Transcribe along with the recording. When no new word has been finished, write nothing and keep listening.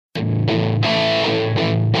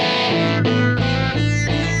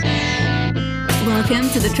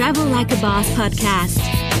to the Travel Like a Boss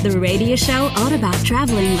podcast, the radio show all about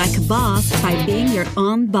traveling like a boss by being your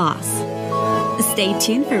own boss. Stay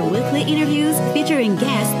tuned for weekly interviews featuring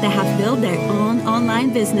guests that have built their own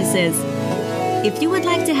online businesses. If you would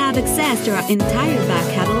like to have access to our entire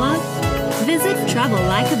back catalog, visit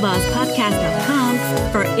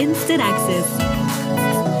travellikeabosspodcast.com for instant access.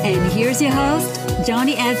 And here's your host,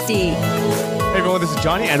 Johnny FD. Hey everyone, this is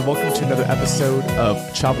Johnny, and welcome to another episode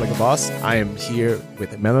of Travel Like a Boss. I am here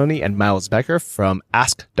with Melanie and Miles Becker from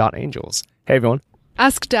Ask.Angels. Hey everyone.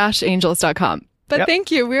 Ask-angels.com. But Thank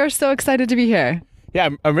you. We are so excited to be here. Yeah,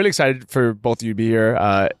 I'm really excited for both of you to be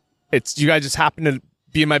here. You guys just happen to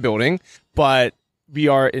be in my building, but we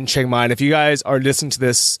are in Chiang Mai. And if you guys are listening to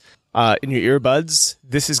this in your earbuds,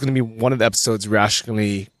 this is going to be one of the episodes we're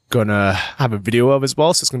actually going to have a video of as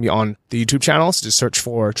well. So it's going to be on the YouTube channel. So just search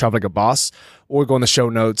for Travel Like a Boss or go in the show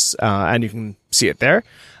notes and you can see it there.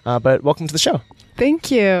 But welcome to the show.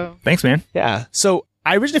 Thank you. Thanks, man. Yeah. So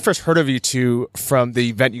I originally first heard of you two from the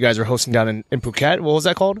event you guys were hosting down in Phuket. What was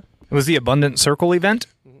that called? It was the Abundant Circle event.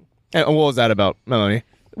 And what was that about, Melanie?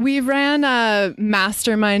 We ran a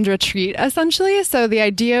mastermind retreat, essentially. So the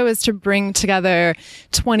idea was to bring together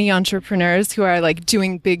 20 entrepreneurs who are like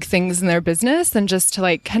doing big things in their business and just to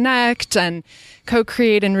like connect and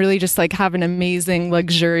co-create and really just like have an amazing,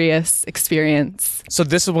 luxurious experience. So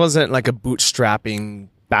this wasn't like a bootstrapping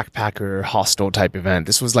backpacker hostel type event.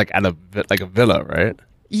 This was like at a villa, right?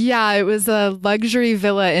 Yeah, it was a luxury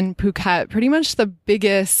villa in Phuket, pretty much the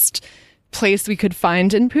biggest place we could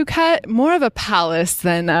find in Phuket, more of a palace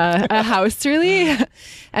than a house, really.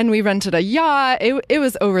 And we rented a yacht. It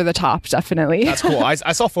was over the top, definitely. That's cool. I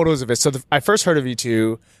saw photos of it. So I first heard of you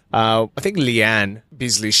two. I think Leanne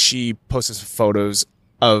Beasley, she posted some photos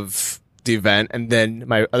of the event. And then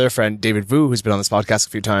my other friend, David Vu, who's been on this podcast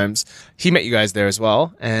a few times, he met you guys there as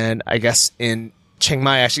well. And I guess in Chiang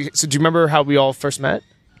Mai, actually. So do you remember how we all first met?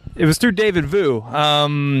 It was through David Vu.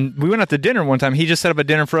 We went out to dinner one time. He just set up a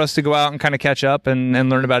dinner for us to go out and kind of catch up and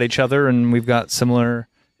learn about each other. And we've got similar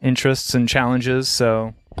interests and challenges.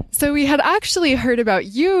 So we had actually heard about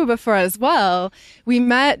you before as well. We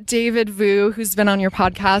met David Vu, who's been on your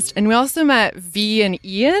podcast. And we also met V and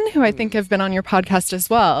Ian, who I think have been on your podcast as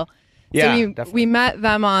well. Yeah, so we met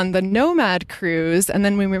them on the Nomad cruise, and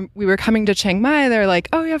then we were coming to Chiang Mai. They were like,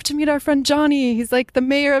 "Oh, you have to meet our friend Johnny. He's like the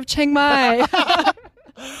mayor of Chiang Mai."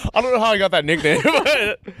 I don't know how I got that nickname, but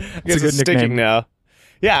I guess it's sticking nickname now.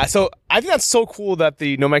 Yeah, so I think that's so cool that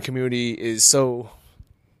the Nomad community is so,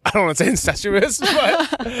 I don't want to say incestuous,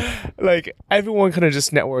 but like everyone kind of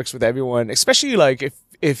just networks with everyone, especially like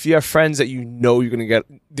if you have friends that you know they're gonna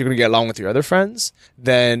get along with your other friends,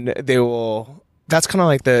 then that's kind of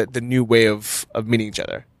like the new way of meeting each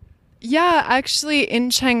other. Yeah, actually in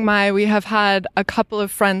Chiang Mai, we have had a couple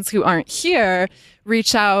of friends who aren't here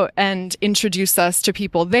reach out and introduce us to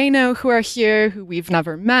people they know who are here, who we've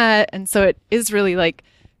never met. And so it is really like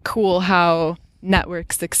cool how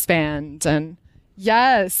networks expand. And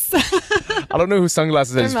yes. I don't know whose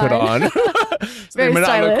sunglasses I just put on. So Very they might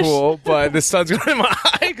not look stylish. cool, but the sun's going in my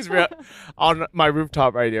eye because we're on my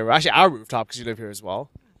rooftop right here. Actually, our rooftop because you live here as well,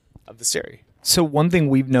 of the Siri. So one thing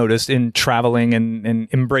we've noticed in traveling and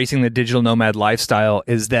embracing the digital nomad lifestyle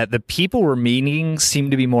is that the people we're meeting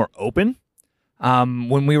seem to be more open.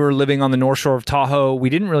 When we were living on the North Shore of Tahoe,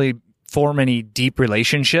 we didn't really form any deep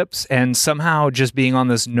relationships. And somehow just being on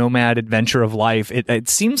this nomad adventure of life, it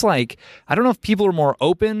seems like, I don't know if people are more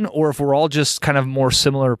open or if we're all just kind of more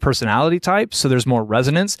similar personality types. So there's more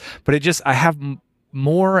resonance. But I have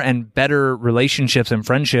more and better relationships and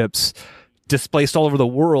friendships displaced all over the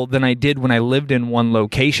world than I did when I lived in one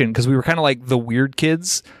location, because we were kind of like the weird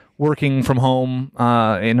kids working from home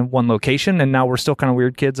in one location, and now we're still kind of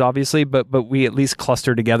weird kids, obviously, but we at least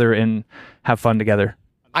cluster together and have fun together.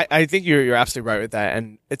 I think you're absolutely right with that,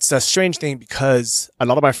 and it's a strange thing because a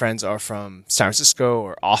lot of my friends are from San Francisco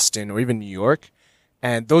or Austin or even New York,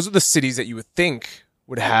 and those are the cities that you would think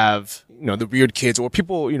would have the weird kids or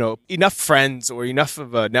people enough friends or enough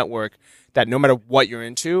of a network that no matter what you're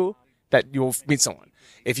into, that you'll meet someone.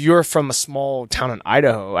 If you're from a small town in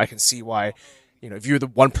Idaho, I can see why, if you're the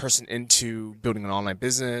one person into building an online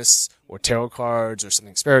business or tarot cards or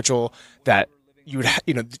something spiritual, that you would,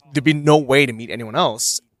 there'd be no way to meet anyone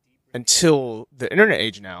else until the internet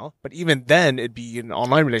age now. But even then, it'd be an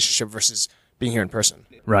online relationship versus being here in person.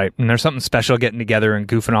 Right. And there's something special getting together and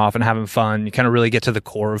goofing off and having fun. You kind of really get to the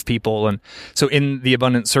core of people. And so in the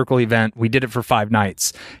Abundant Circle event, we did it for 5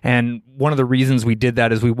 nights. And one of the reasons we did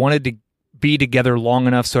that is we wanted to be together long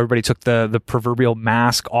enough so everybody took the proverbial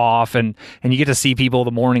mask off, and you get to see people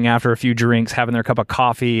the morning after a few drinks having their cup of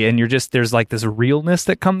coffee, and there's like this realness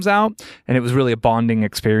that comes out, and it was really a bonding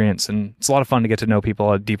experience, and it's a lot of fun to get to know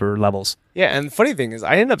people at deeper levels. Yeah, and the funny thing is,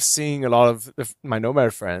 I end up seeing a lot of my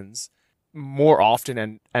nomad friends more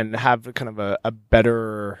often and have kind of a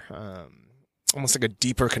better, almost like a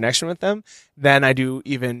deeper connection with them than I do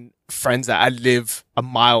even friends that I live a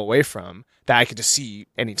mile away from that I could just see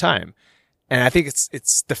anytime. And I think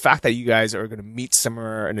it's the fact that you guys are going to meet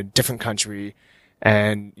somewhere in a different country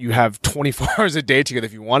and you have 24 hours a day together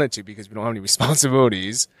if you wanted to, because we don't have any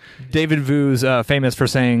responsibilities. David Vu's famous for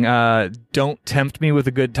saying, don't tempt me with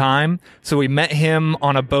a good time. So we met him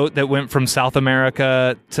on a boat that went from South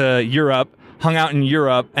America to Europe, hung out in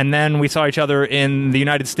Europe, and then we saw each other in the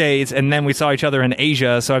United States, and then we saw each other in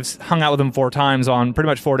Asia. So I've hung out with him 4 times on pretty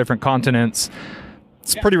much 4 different continents.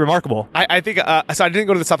 It's pretty remarkable. I think, so I didn't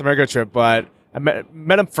go to the South America trip, but I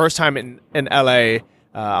met him first time in LA.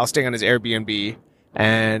 I was staying on his Airbnb.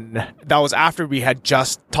 And that was after we had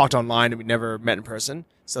just talked online and we never met in person.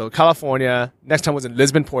 So California, next time was in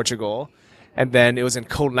Lisbon, Portugal. And then it was in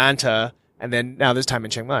Koh Lanta. And then now this time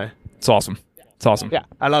in Chiang Mai. It's awesome. It's awesome. Yeah,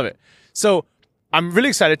 I love it. So I'm really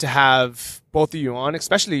excited to have both of you on,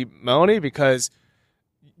 especially Melanie, because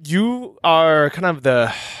you are kind of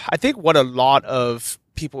I think what a lot of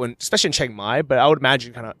people, especially in Chiang Mai, but I would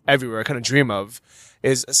imagine kind of everywhere, kind of dream of,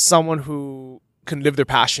 is someone who can live their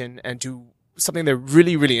passion and do something they're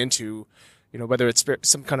really, really into, whether it's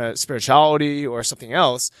some kind of spirituality or something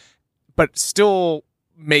else, but still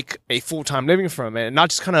make a full-time living from it and not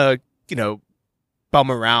just kind of,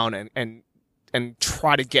 bum around and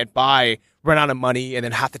try to get by, run out of money, and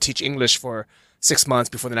then have to teach English for 6 months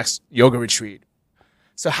before the next yoga retreat.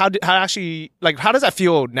 So how does that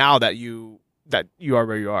feel now that you are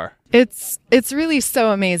where you are? It's really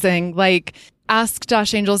so amazing. Like,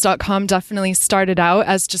 ask-angels.com definitely started out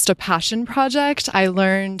as just a passion project. I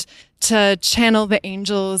learned to channel the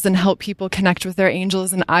angels and help people connect with their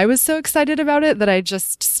angels. And I was so excited about it that I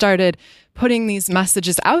just started putting these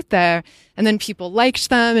messages out there, and then people liked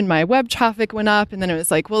them and my web traffic went up. And then it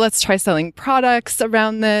was like, well, let's try selling products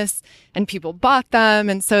around this, and people bought them.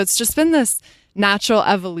 And so it's just been this natural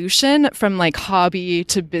evolution from like hobby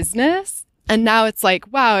to business. And now it's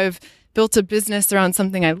like, wow, I've built a business around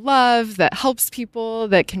something I love that helps people,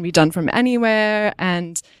 that can be done from anywhere.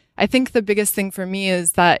 And I think the biggest thing for me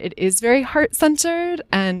is that it is very heart-centered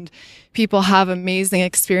and people have amazing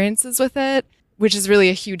experiences with it, which is really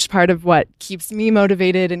a huge part of what keeps me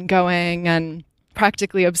motivated and going and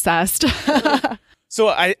practically obsessed. So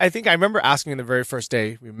I think I remember asking the very first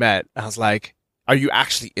day we met, I was like, are you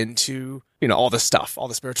actually into, all this stuff, all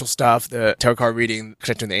the spiritual stuff, the tarot card reading,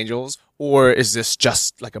 connecting with the angels, or is this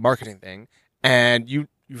just like a marketing thing? And you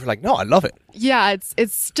were like, no, I love it. Yeah,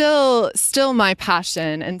 it's still my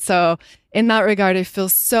passion. And so in that regard, I feel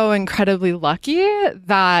so incredibly lucky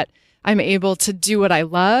that I'm able to do what I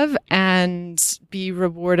love and be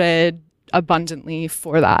rewarded abundantly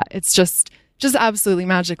for that. It's just absolutely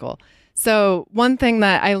magical. So one thing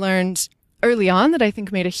that I learned early on that I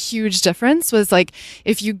think made a huge difference was like,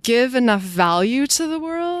 if you give enough value to the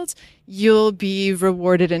world, you'll be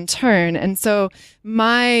rewarded in turn. And so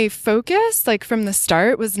my focus, like from the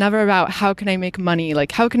start, was never about how can I make money?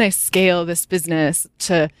 Like, how can I scale this business,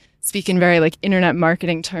 to speak in very like internet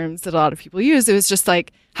marketing terms that a lot of people use. It was just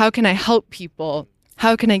like, how can I help people?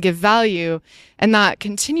 How can I give value? And that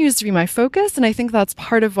continues to be my focus. And I think that's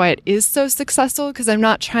part of why it is so successful, because I'm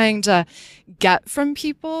not trying to get from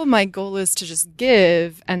people. My goal is to just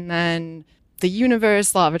give, and then the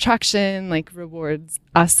universe, law of attraction, like rewards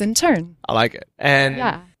us in turn. I like it. And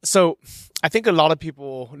yeah. So I think a lot of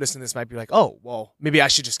people listening to this might be like, oh, well, maybe I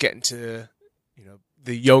should just get into,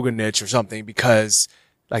 the yoga niche or something, because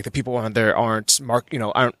like the people on there aren't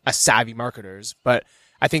as savvy marketers. But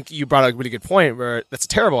I think you brought up a really good point where that's a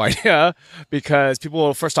terrible idea, because people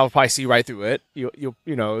will first off probably see right through it.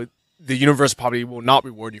 The universe probably will not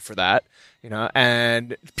reward you for that,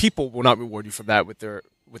 and people will not reward you for that with their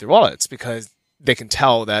wallets, because they can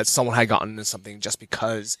tell that someone had gotten into something just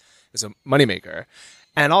because it's a moneymaker.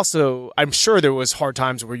 And also, I'm sure there was hard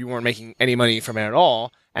times where you weren't making any money from it at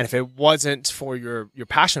all. And if it wasn't for your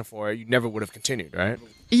passion for it, you never would have continued, right?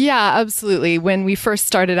 Yeah, absolutely. When we first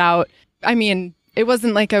started out, I mean, it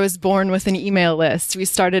wasn't like I was born with an email list. We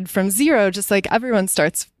started from zero, just like everyone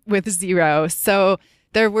starts with zero. So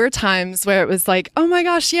there were times where it was like, oh my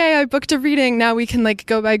gosh, yay, I booked a reading. Now we can like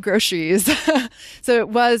go buy groceries. So it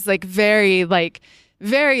was like very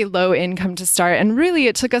low income to start. And really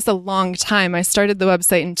it took us a long time. I started the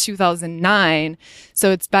website in 2009.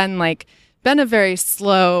 So it's been a very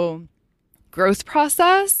slow growth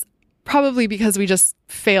process, probably because we just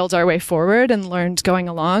failed our way forward and learned going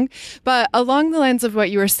along. But along the lines of what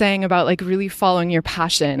you were saying about like really following your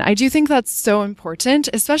passion, I do think that's so important,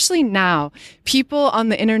 especially now. People on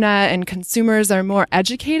the internet and consumers are more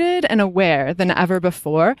educated and aware than ever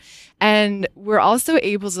before. And we're also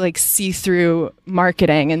able to like see through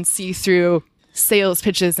marketing and see through sales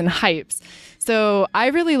pitches and hypes. So I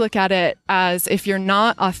really look at it as if you're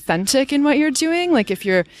not authentic in what you're doing, like if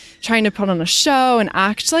you're trying to put on a show and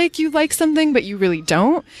act like you like something, but you really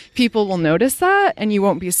don't, people will notice that and you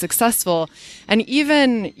won't be successful. And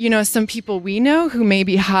even, some people we know who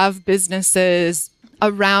maybe have businesses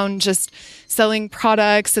around just selling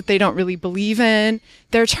products that they don't really believe in,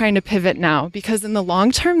 they're trying to pivot now because in the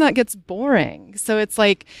long term that gets boring. So it's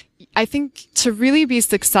like, I think to really be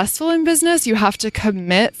successful in business, you have to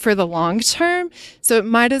commit for the long term. So it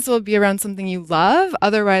might as well be around something you love.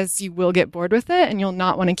 Otherwise you will get bored with it and you'll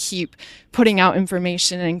not want to keep putting out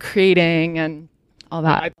information and creating and all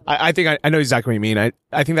that. I think I know exactly what you mean.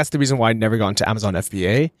 I think that's the reason why I never got into Amazon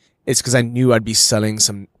FBA. It's because I knew I'd be selling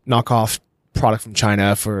some knockoff product from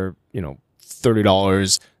China for,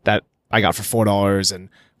 $30 that I got for $4 and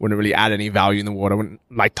wouldn't really add any value in the world. I wouldn't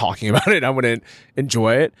like talking about it. I wouldn't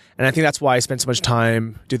enjoy it. And I think that's why I spend so much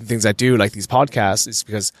time doing the things I do, like these podcasts, is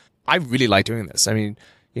because I really like doing this. I mean,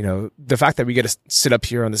 the fact that we get to sit up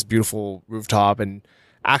here on this beautiful rooftop and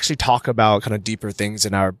actually talk about kind of deeper things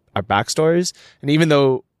in our backstories. And even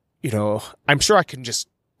though, I'm sure I can just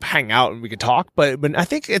hang out and we could talk, but I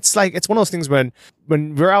think it's one of those things when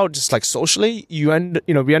we're out just like socially, we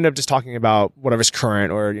end up just talking about whatever's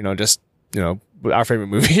current or, our favorite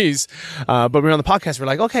movies. But when we're on the podcast, we're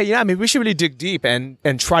like, okay, yeah, maybe we should really dig deep and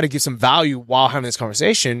try to give some value while having this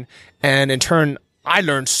conversation. And in turn, I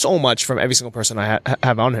learned so much from every single person I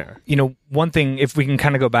have on here. One thing, if we can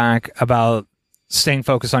kind of go back about staying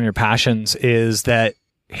focused on your passions, is that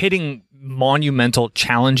hitting monumental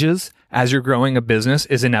challenges as you're growing a business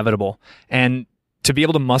is inevitable. And to be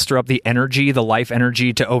able to muster up the energy, the life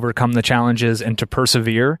energy to overcome the challenges and to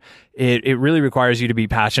persevere, it really requires you to be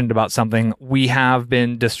passionate about something. We have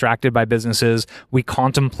been distracted by businesses. We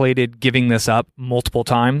contemplated giving this up multiple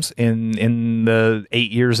times in the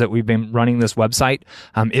 8 years that we've been running this website.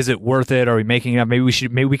 Is it worth it? Are we making it up?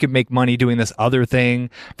 Maybe we could make money doing this other thing.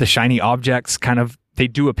 The shiny objects they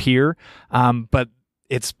do appear. But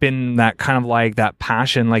it's been that kind of like that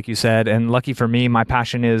passion, like you said. And lucky for me, my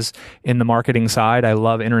passion is in the marketing side. I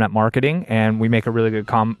love internet marketing and we make a really good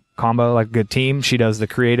combo, like a good team. She does the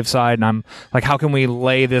creative side. And I'm like, how can we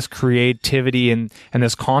lay this creativity and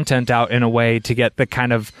this content out in a way to get the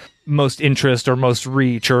kind of most interest or most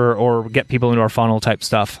reach or get people into our funnel type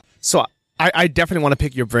stuff? So I definitely want to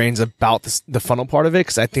pick your brains about the funnel part of it,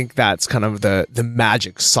 because I think that's kind of the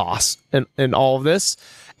magic sauce in all of this.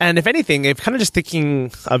 And if anything, if kind of just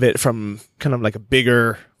thinking of it from kind of like a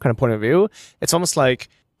bigger kind of point of view, it's almost like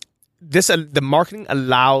the marketing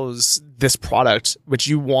allows this product, which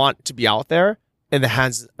you want to be out there, in the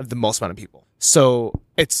hands of the most amount of people. So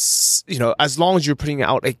it's, as long as you're putting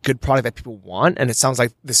out a good product that people want, and it sounds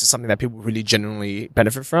like this is something that people really genuinely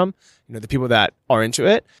benefit from, the people that are into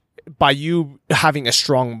it, by you having a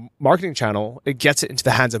strong marketing channel, it gets it into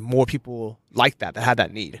the hands of more people like that had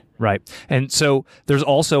that need. Right. And so there's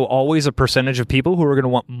also always a percentage of people who are going to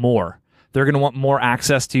want more. They're going to want more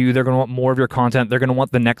access to you. They're going to want more of your content. They're going to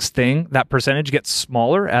want the next thing. That percentage gets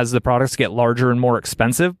smaller as the products get larger and more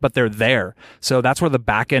expensive, but they're there. So that's where the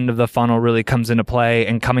back end of the funnel really comes into play,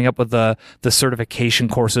 and coming up with the certification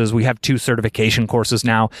courses. We have 2 certification courses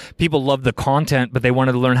now. People love the content, but they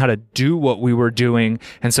wanted to learn how to do what we were doing.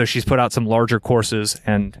 And so she's put out some larger courses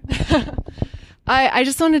and... I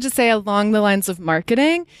just wanted to say, along the lines of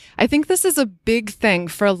marketing, I think this is a big thing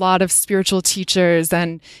for a lot of spiritual teachers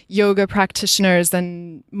and yoga practitioners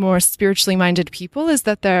and more spiritually minded people, is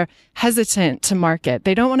that they're hesitant to market.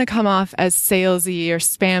 They don't want to come off as salesy or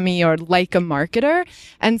spammy or like a marketer.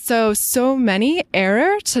 And so many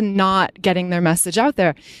err to not getting their message out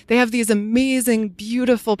there. They have these amazing,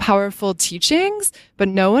 beautiful, powerful teachings, but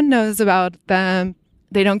no one knows about them.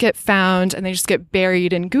 They don't get found and they just get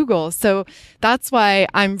buried in Google. So that's why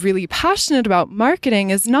I'm really passionate about marketing,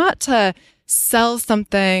 is not to sell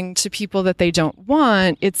something to people that they don't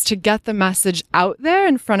want. It's to get the message out there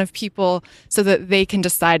in front of people so that they can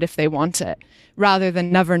decide if they want it, rather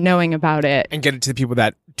than never knowing about it. And get it to the people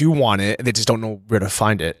that do want it, and they just don't know where to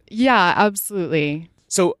find it. Yeah, absolutely.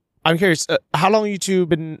 So I'm curious, how long have you two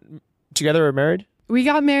been together or married? We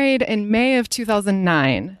got married in May of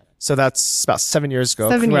 2009. So that's about 7 years ago.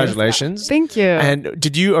 7 years. Congratulations. Thank you. And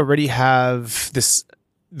did you already have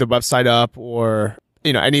the website up or,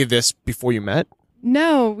 any of this before you met?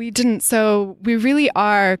 No, we didn't. So we really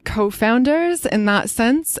are co-founders in that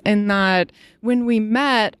sense, in that when we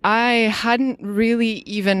met, I hadn't really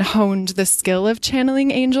even honed the skill of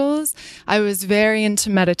channeling angels. I was very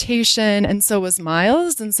into meditation, and so was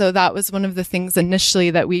Miles. And so that was one of the things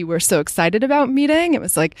initially that we were so excited about meeting. It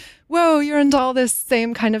was like, whoa, you're into all this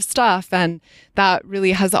same kind of stuff. And that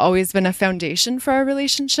really has always been a foundation for our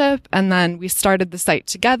relationship. And then we started the site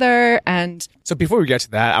together. And so before we get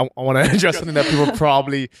to that, I want to address something that people are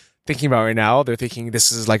probably thinking about right now. They're thinking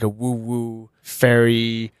this is like a woo-woo,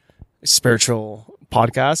 fairy, spiritual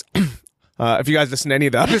podcast. If you guys listen to any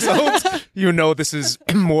of the episodes, you know this is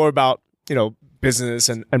more about, business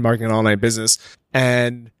and marketing and online business.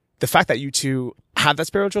 And the fact that you two have that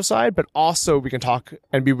spiritual side, but also we can talk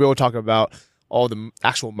and we will talk about all the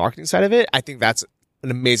actual marketing side of it. I think that's an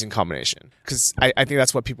amazing combination because I think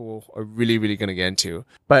that's what people are really, really going to get into.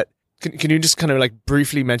 But can you just kind of like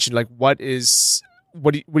briefly mention like what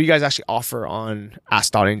do you guys actually offer on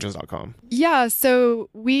ask.angels.com? Yeah, so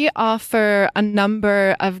we offer a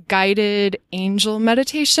number of guided angel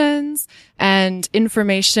meditations and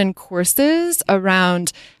information courses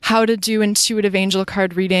around how to do intuitive angel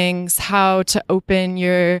card readings, how to open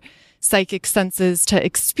your psychic senses to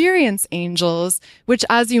experience angels, which,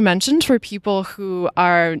 as you mentioned, for people who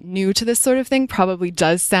are new to this sort of thing, probably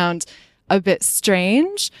does sound a bit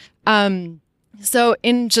strange. So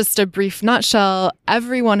in just a brief nutshell,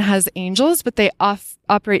 everyone has angels, but they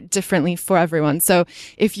operate differently for everyone. So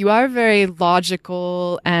if you are very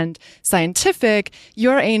logical and scientific,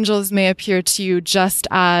 your angels may appear to you just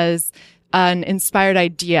as an inspired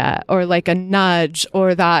idea or like a nudge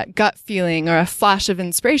or that gut feeling or a flash of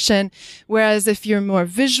inspiration. Whereas if you're more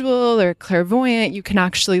visual or clairvoyant, you can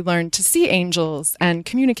actually learn to see angels and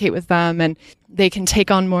communicate with them, and they can take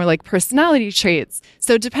on more like personality traits.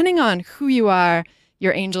 So depending on who you are,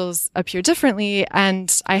 your angels appear differently,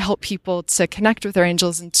 and I help people to connect with their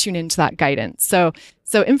angels and tune into that guidance. So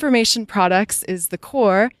information products is the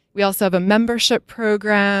core. We also have a membership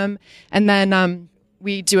program, and then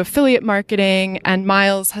we do affiliate marketing, and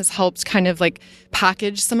Miles has helped kind of like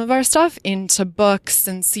package some of our stuff into books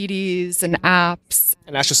and CDs and apps.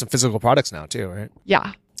 And actually some physical products now too, right?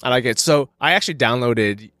 Yeah. I like it. So I actually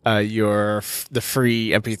downloaded the free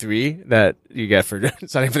MP3 that you get for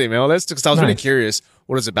signing for the email list because I was really curious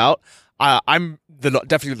what it's about. I'm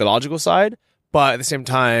definitely the logical side, but at the same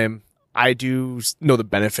time, I do know the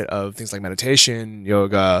benefit of things like meditation,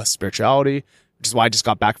 yoga, spirituality, which is why I just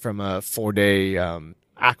got back from a 4-day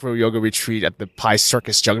acro yoga retreat at the Pi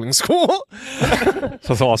Circus Juggling School.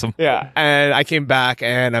 That's awesome. Yeah, and I came back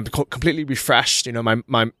and I'm completely refreshed.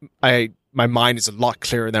 My mind is a lot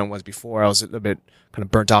clearer than it was before. I was a little bit kind of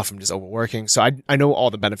burnt out from just overworking. So I know all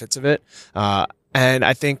the benefits of it. And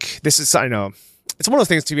I think this is, I know, it's one of those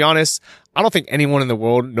things, to be honest, I don't think anyone in the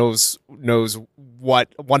world knows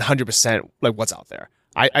what 100% like what's out there.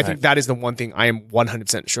 I think that is the one thing I am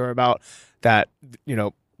 100% sure about, that,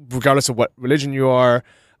 regardless of what religion you are,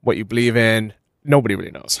 what you believe in, nobody really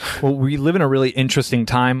knows. Well, we live in a really interesting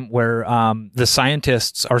time where the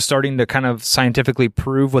scientists are starting to kind of scientifically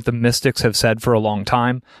prove what the mystics have said for a long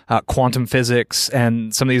time. Quantum physics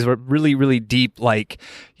and some of these were really, really deep, like,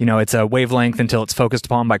 it's a wavelength until it's focused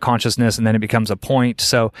upon by consciousness and then it becomes a point.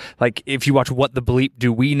 So like if you watch What the Bleep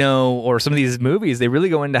Do We Know or some of these movies, they really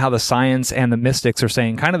go into how the science and the mystics are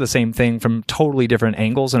saying kind of the same thing from totally different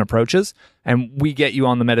angles and approaches. And we get you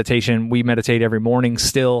on the meditation. We meditate every morning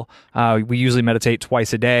still. We usually meditate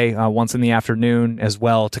twice a day, once in the afternoon as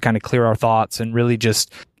well, to kind of clear our thoughts and really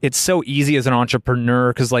just, it's so easy as an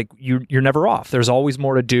entrepreneur because like you're never off. There's always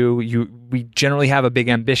more to do. We generally have a big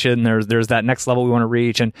ambition. There's that next level we want to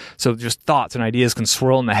reach. And so just thoughts and ideas can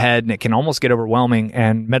swirl in the head and it can almost get overwhelming.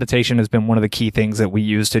 And meditation has been one of the key things that we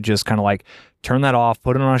use to just kind of like turn that off,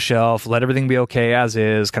 put it on a shelf, let everything be okay as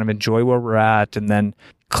is, kind of enjoy where we're at, and then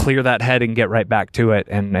clear that head and get right back to it.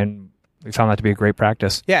 And we found that to be a great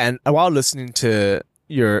practice. Yeah. And while listening to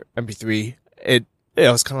your MP3, it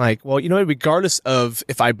was kind of like, well, regardless of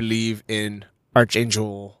if I believe in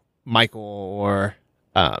Archangel Michael or,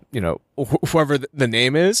 whoever the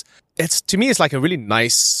name is, to me, it's like a really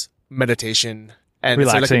nice meditation. And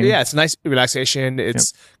relaxing. It's a nice relaxation.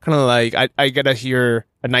 It's kind of like, I get to hear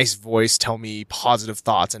a nice voice tell me positive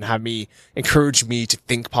thoughts and encourage me to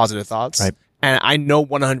think positive thoughts. Right. And I know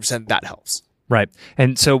 100% that helps. Right.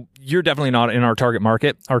 And so you're definitely not in our target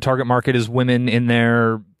market. Our target market is women in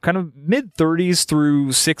their kind of mid 30s through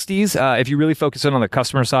 60s. If you really focus in on the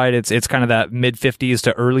customer side, it's kind of that mid 50s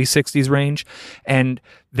to early 60s range. And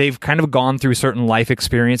they've kind of gone through certain life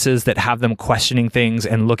experiences that have them questioning things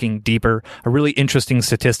and looking deeper. A really interesting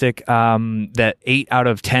statistic that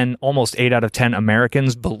almost 8 out of 10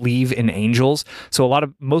 Americans believe in angels.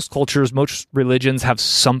 So most cultures, most religions have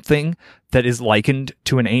something that is likened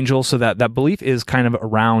to an angel. So that belief is kind of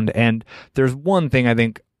around. And there's one thing I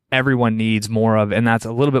think everyone needs more of, and that's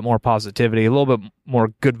a little bit more positivity, a little bit more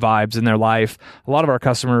good vibes in their life. A lot of our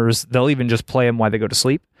customers, they'll even just play them while they go to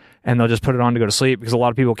sleep, and they'll just put it on to go to sleep, because a lot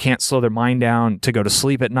of people can't slow their mind down to go to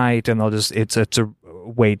sleep at night, and it's a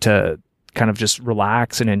way to kind of just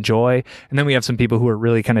relax and enjoy. And then we have some people who are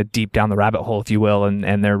really kind of deep down the rabbit hole, if you will, and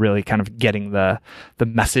they're really kind of getting the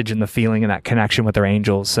message and the feeling and that connection with their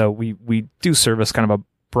angels. So we do service kind of a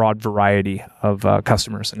broad variety of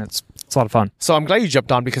customers, and it's a lot of fun. So I'm glad you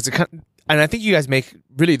jumped on, because and I think you guys make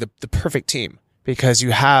really the perfect team, because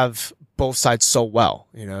you have both sides so well.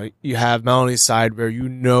 You have Melanie's side where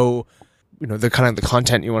the kind of the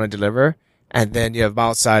content you want to deliver, and then you have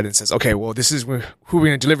Miles' side and says, okay, well, this is who we're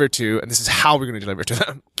going to deliver to, and this is how we're going to deliver to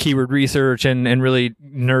them. Keyword research and really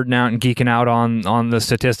nerding out and geeking out on the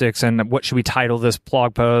statistics and what should we title this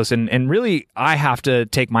blog post. And really, I have to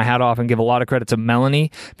take my hat off and give a lot of credit to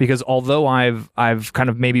Melanie, because although I've kind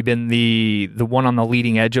of maybe been the one on the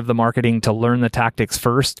leading edge of the marketing to learn the tactics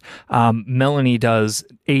first, Melanie does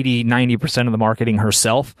 80-90% of the marketing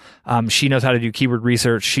herself. She knows how to do keyword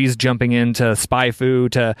research. She's jumping into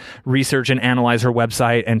SpyFu to research and analyze her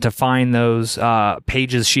website, and to find those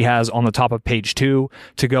pages she has on the top of page 2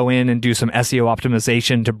 to go in and do some SEO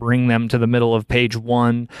optimization to bring them to the middle of page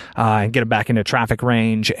 1 and get them back into traffic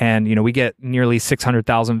range. And we get nearly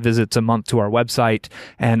 600,000 visits a month to our website.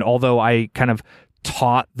 And although I kind of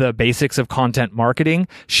taught the basics of content marketing,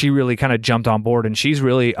 she really kind of jumped on board, and she's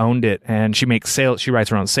really owned it. And she makes sales. She writes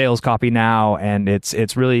her own sales copy now, and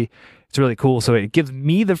it's really cool. So it gives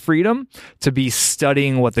me the freedom to be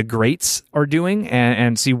studying what the greats are doing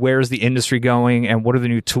and see where's the industry going and what are the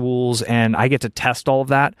new tools. And I get to test all of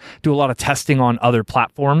that, do a lot of testing on other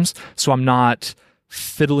platforms. So I'm not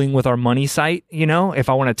fiddling with our money site. If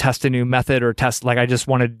I want to test a new method or test, like I just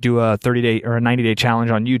wanted to do a 30-day or a 90-day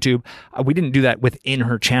challenge on YouTube. We didn't do that within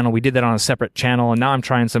her channel. We did that on a separate channel. And now I'm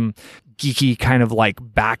trying some geeky kind of like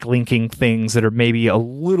backlinking things that are maybe a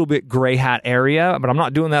little bit gray hat area, but I'm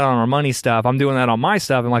not doing that on our money stuff. I'm doing that on my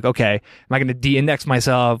stuff. I'm like, okay, am I going to de-index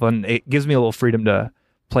myself? And it gives me a little freedom to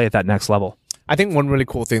play at that next level. I think one really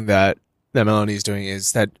cool thing that Melanie is doing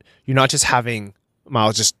is that you're not just having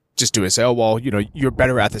Miles just do it. Say, oh, well, you're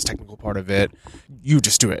better at this technical part of it. You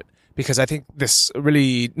just do it. Because I think this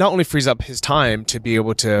really not only frees up his time to be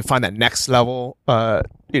able to find that next level,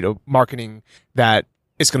 marketing that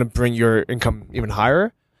is going to bring your income even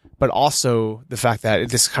higher, but also the fact that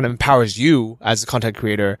this kind of empowers you as a content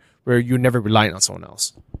creator where you're never reliant on someone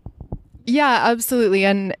else. Yeah, absolutely.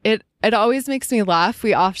 And it always makes me laugh.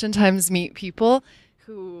 We oftentimes meet people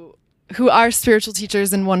who are spiritual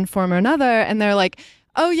teachers in one form or another, and they're like,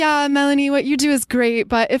 oh yeah, Melanie, what you do is great,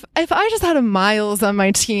 but if I just had a Miles on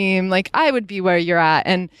my team, like I would be where you're at.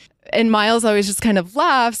 And Miles always just kind of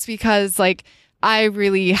laughs, because like I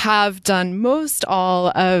really have done most all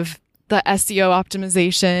of the SEO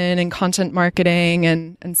optimization and content marketing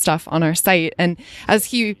and stuff on our site. And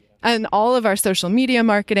and all of our social media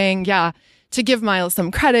marketing, yeah, to give Miles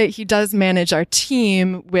some credit, he does manage our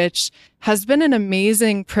team, which has been an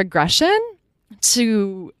amazing progression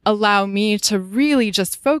to allow me to really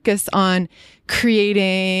just focus on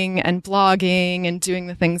creating and blogging and doing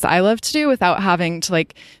the things I love to do without having to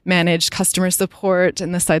like manage customer support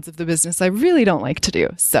and the sides of the business I really don't like to do.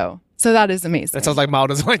 So that is amazing. That sounds like Miles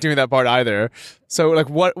doesn't like doing that part either. So like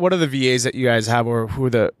what are the VAs that you guys have, or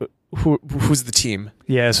who's the team?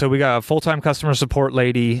 Yeah, so we got a full-time customer support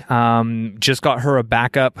lady. Just got her a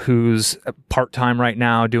backup who's part-time right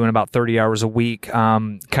now, doing about 30 hours a week.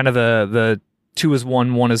 Kind of the 2 is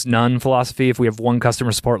 1 is none philosophy. If we have one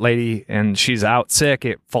customer support lady and she's out sick,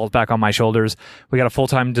 it falls back on my shoulders. We got a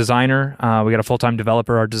full-time designer. We got a full-time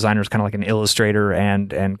developer. Our designer is kind of like an illustrator and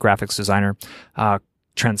graphics designer.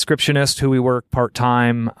 Transcriptionist who we work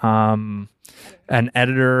part-time. An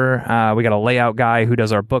editor. We got a layout guy who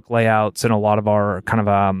does our book layouts and a lot of our kind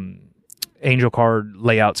of angel card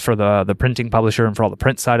layouts for the printing publisher and for all the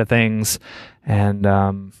print side of things. And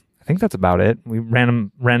I think that's about it. We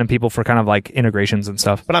random people for kind of like integrations and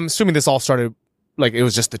stuff. But I'm assuming this all started like it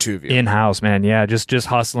was just the two of you. In-house, man. Yeah, just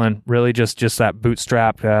hustling. Really just that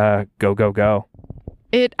bootstrap go.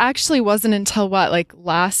 It actually wasn't until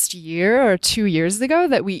last year or 2 years ago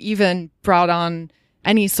that we even brought on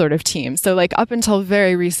any sort of team. So like up until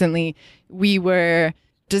very recently, we were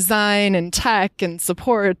design and tech and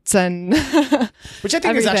support and which I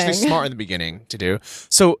think is actually smart in the beginning to do.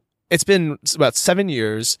 So it's been about 7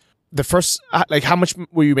 years. The first, like, how much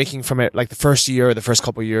were you making from it? Like the first year or the first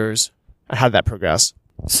couple of years? And how did that progress?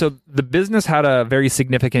 So the business had a very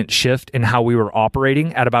significant shift in how we were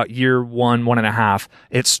operating at about year 1.5.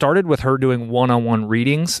 It started with her doing one-on-one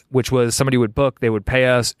readings, which was somebody would book, they would pay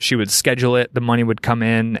us, she would schedule it, the money would come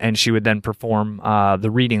in, and she would then perform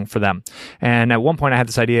the reading for them. And at one point I had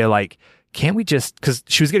this idea, like, can't we just, because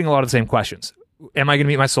she was getting a lot of the same questions. Am I going to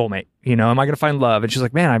meet my soulmate? You know, am I going to find love? And she's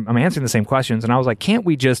like, man, I'm answering the same questions. And I was like, can't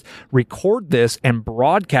we just record this and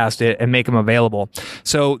broadcast it and make them available?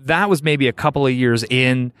 So that was maybe a couple of years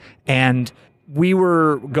in, and we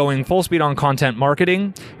were going full speed on content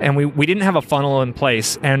marketing, and we didn't have a funnel in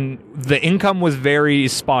place, and the income was very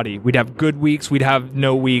spotty. We'd have good weeks, we'd have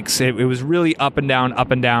no weeks. It was really up and down, up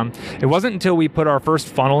and down. It wasn't until we put our first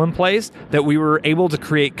funnel in place that we were able to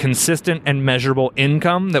create consistent and measurable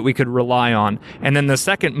income that we could rely on. And then the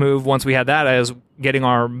second move, once we had that, is getting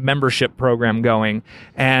our membership program going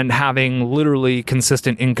and having literally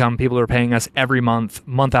consistent income. People are paying us every month,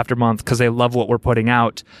 month after month, because they love what we're putting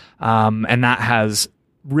out. And that has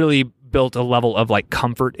really built a level of like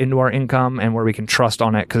comfort into our income and where we can trust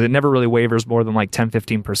on it, because it never really wavers more than like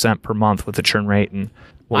 10-15% per month with the churn rate and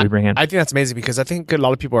what we bring in. I think that's amazing, because I think a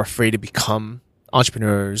lot of people are afraid to become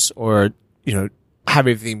entrepreneurs or, you know, have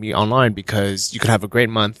everything be online, because you could have a great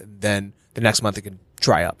month and then the next month it can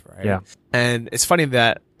dry up, right? Yeah. And it's funny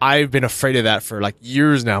that I've been afraid of that for like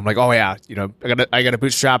years now. I'm like, oh yeah, you know, I gotta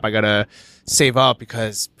bootstrap, I gotta save up,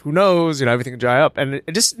 because who knows, you know, everything can dry up, and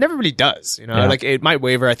it just never really does, you know. Yeah. Like it might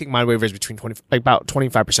waver. I think mine wavers between about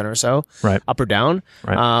 25% or so, right, up or down.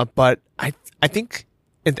 Right. But I think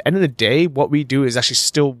at the end of the day, what we do is actually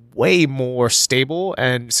still way more stable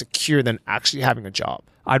and secure than actually having a job.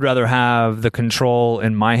 I'd rather have the control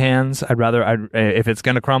in my hands. If it's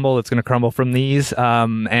going to crumble, it's going to crumble from these.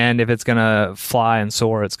 And if it's going to fly and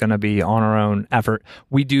soar, it's going to be on our own effort.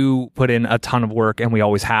 We do put in a ton of work, and we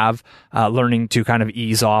always have. Learning to kind of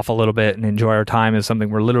ease off a little bit and enjoy our time is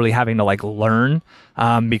something we're literally having to like learn,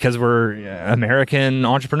 because we're American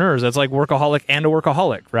entrepreneurs. That's like workaholic and a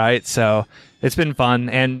workaholic, right? So it's been fun.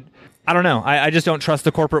 And I don't know. I just don't trust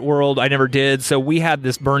the corporate world. I never did. So we had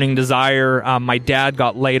this burning desire. My dad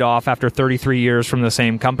got laid off after 33 years from the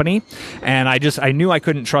same company. And I knew I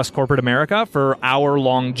couldn't trust corporate America for our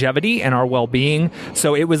longevity and our well-being.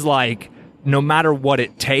 So it was like, no matter what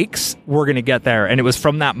it takes, we're going to get there. And it was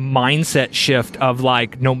from that mindset shift of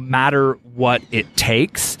like, no matter what it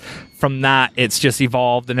takes. From that, it's just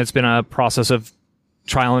evolved, and it's been a process of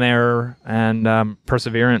trial and error and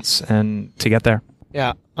perseverance and to get there.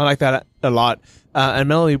 Yeah, I like that a lot. And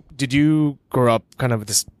Melanie, did you grow up kind of with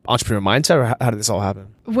this entrepreneur mindset, or how did this all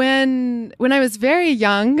happen? When I was very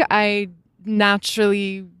young, I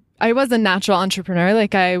was a natural entrepreneur.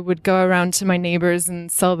 Like I would go around to my neighbors and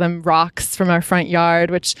sell them rocks from our front yard,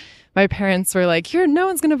 which my parents were like, no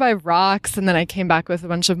one's going to buy rocks. And then I came back with a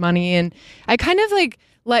bunch of money, and I kind of like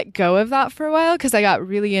let go of that for a while because I got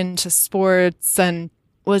really into sports and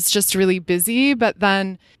was just really busy. But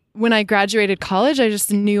then when I graduated college, I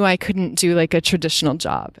just knew I couldn't do like a traditional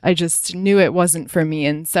job. I just knew it wasn't for me.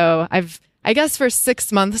 And so I guess for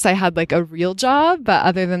 6 months I had like a real job, but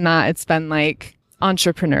other than that, it's been like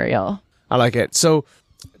entrepreneurial. I like it. So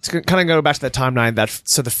to kind of go back to that timeline,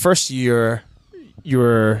 so the first year you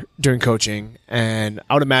were doing coaching, and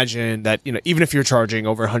I would imagine that, you know, even if you're charging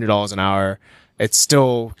over $100 an hour, it's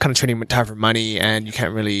still kind of trading time for money, and you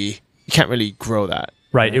can't really grow that.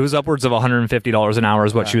 Right. It was upwards of $150 an hour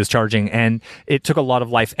is what she was charging. And it took a lot of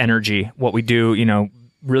life energy. What we do, you know,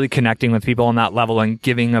 really connecting with people on that level and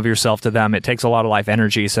giving of yourself to them, it takes a lot of life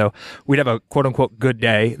energy. So we'd have a quote unquote good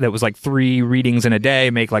day that was like 3 readings in a day,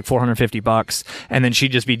 make like $450. And then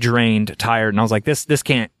she'd just be drained, tired. And I was like, this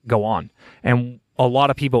can't go on. And a lot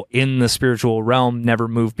of people in the spiritual realm never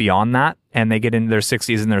move beyond that, and they get into their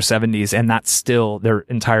 60s and their 70s, and that's still their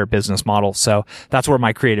entire business model. So that's where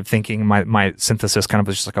my creative thinking, my synthesis kind of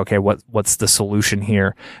was just like, okay, what's the solution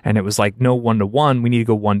here? And it was like, no one-to-one, we need to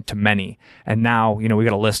go one-to-many. And now, you know, we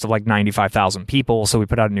got a list of like 95,000 people. So we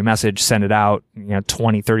put out a new message, send it out, you know,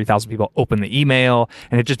 20, 30,000 people open the email,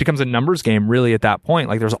 and it just becomes a numbers game really at that point.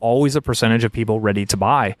 Like there's always a percentage of people ready to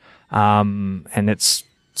buy. And it's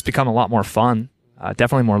become a lot more fun.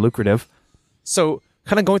 Definitely more lucrative. So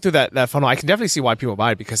kind of going through that funnel, I can definitely see why people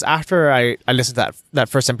buy it, because after I listened to that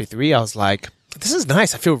first MP3, I was like, this is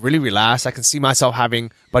nice. I feel really relaxed. I can see myself having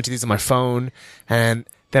a bunch of these on my phone, and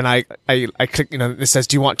then I click, it says,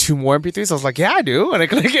 do you want 2 more MP3s? I was like, yeah, I do. And I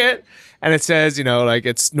click it and it says, like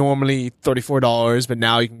it's normally $34, but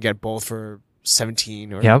now you can get both for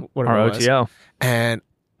 17 or whatever it was. ROTO. And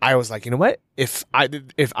I was like, you know what? If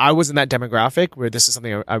I was in that demographic where this is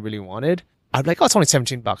something I really wanted, I'd be like, oh, it's only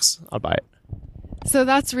 $17. I'll buy it. So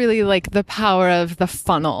that's really like the power of the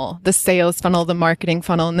funnel, the sales funnel, the marketing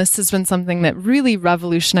funnel. And this has been something that really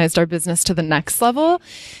revolutionized our business to the next level.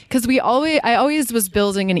 Because I always was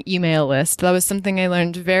building an email list. That was something I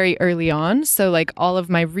learned very early on. So like all of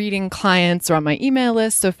my reading clients are on my email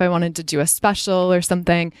list. So if I wanted to do a special or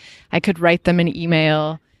something, I could write them an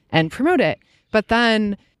email and promote it. But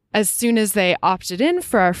then as soon as they opted in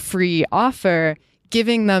for our free offer,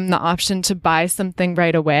 giving them the option to buy something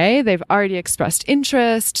right away. They've already expressed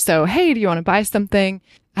interest. So, hey, do you want to buy something?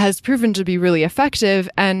 Has proven to be really effective.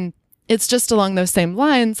 And it's just along those same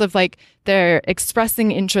lines of like, they're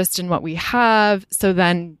expressing interest in what we have. So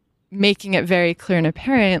then making it very clear and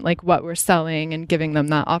apparent, like what we're selling and giving them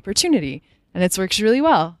that opportunity. And it's worked really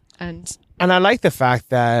well. And I like the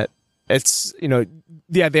fact that it's,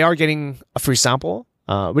 they are getting a free sample.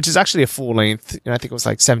 Which is actually a full length. I think it was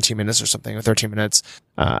like 17 minutes or something, or 13 minutes.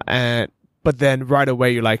 But then right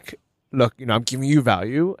away you're like, look, I'm giving you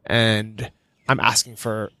value and I'm asking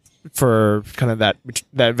for kind of that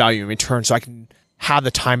value in return so I can have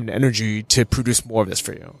the time and energy to produce more of this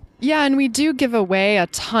for you. Yeah. And we do give away a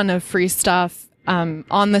ton of free stuff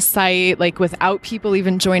on the site, like without people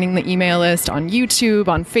even joining the email list, on YouTube,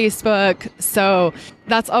 on Facebook. So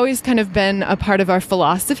that's always kind of been a part of our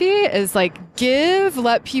philosophy is like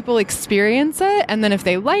let people experience it. And then if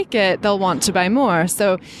they like it, they'll want to buy more.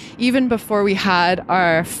 So even before we had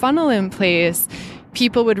our funnel in place,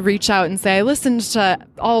 people would reach out and say, I listened to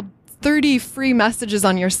all 30 free messages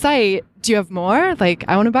on your site. Do you have more? Like,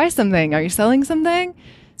 I want to buy something. Are you selling something?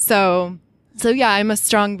 So yeah, I'm a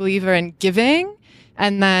strong believer in giving,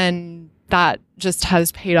 and then that just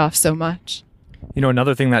has paid off so much.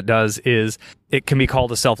 Another thing that does is it can be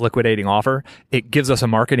called a self-liquidating offer. It gives us a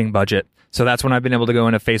marketing budget. So that's when I've been able to go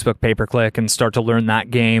into Facebook pay-per-click and start to learn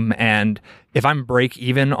that game. And if I'm break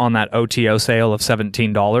even on that OTO sale of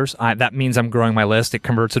 $17, that means I'm growing my list. It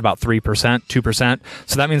converts at about 3%, 2%.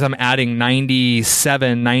 So that means I'm adding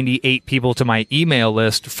 97, 98 people to my email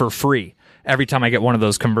list for free every time I get one of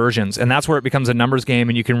those conversions. And that's where it becomes a numbers game,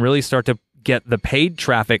 and you can really start to get the paid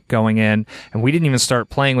traffic going in. And we didn't even start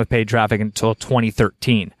playing with paid traffic until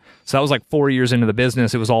 2013. So that was like 4 years into the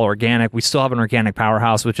business. It was all organic. We still have an organic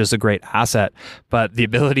powerhouse, which is a great asset. But the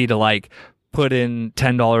ability to like put in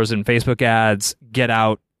 $10 in Facebook ads, get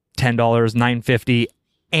out $10, $9.50,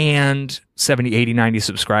 and 70, 80, 90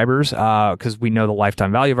 subscribers, because we know the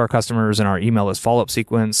lifetime value of our customers and our email list follow-up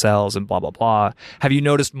sequence, sells, and blah, blah, blah. Have you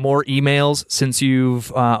noticed more emails since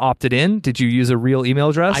you've opted in? Did you use a real email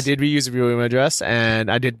address? I did reuse a real email address, and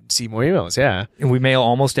I did see more emails, yeah. And we mail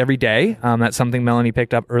almost every day. That's something Melanie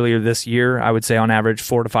picked up earlier this year. I would say on average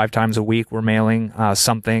 4 to 5 times a week we're mailing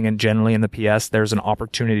something, and generally in the PS there's an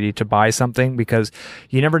opportunity to buy something, because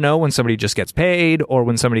you never know when somebody just gets paid or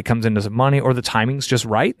when somebody comes into some money or the timing's just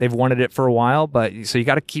right. They've wanted it for a while, but so you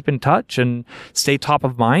got to keep in touch and stay top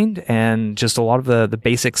of mind, and just a lot of the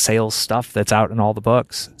basic sales stuff that's out in all the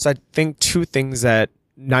books. So I think 2 things that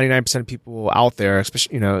 99% of people out there,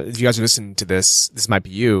 especially, if you guys are listening to this might be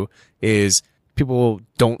you, is people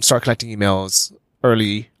don't start collecting emails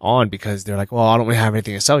early on because they're like, well, I don't really have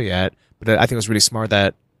anything to sell yet. But I think it was really smart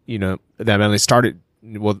that, that Melanie started,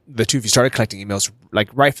 the 2 of you started collecting emails like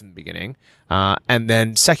right from the beginning. And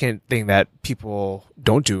then second thing that people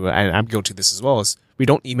don't do, and I'm guilty of this as well, is we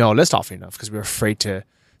don't email a list often enough because we're afraid to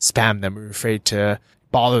spam them. We're afraid to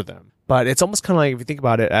bother them. But it's almost kind of like, if you think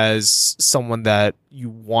about it as someone that you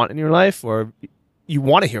want in your life, or you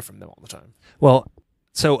want to hear from them all the time. Well,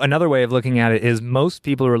 so another way of looking at it is most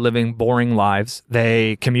people are living boring lives.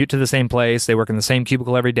 They commute to the same place. They work in the same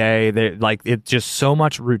cubicle every day. They like, it's just so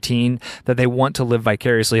much routine that they want to live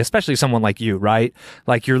vicariously, especially someone like you, right?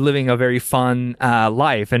 Like, you're living a very fun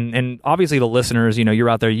life. And obviously the listeners, you're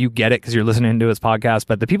out there, you get it because you're listening to his podcast,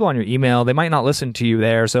 but the people on your email, they might not listen to you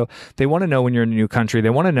there. So they want to know when you're in a new country. They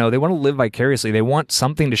want to live vicariously. They want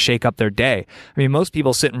something to shake up their day. I mean, most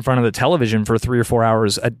people sit in front of the television for 3 or 4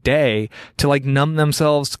 hours a day to like numb themselves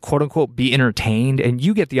themselves, quote unquote, be entertained, and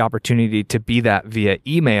you get the opportunity to be that via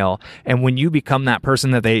email. And when you become that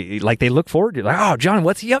person that they look forward to, like, oh, John,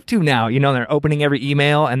 what's he up to now? They're opening every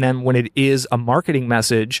email. And then when it is a marketing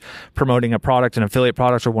message promoting a product, an affiliate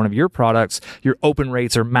product, or one of your products, your open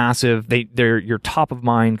rates are massive. You're top of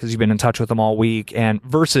mind because you've been in touch with them all week. And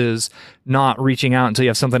versus not reaching out until you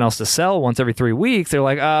have something else to sell once every 3 weeks, they're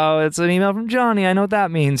like, oh, it's an email from Johnny. I know what that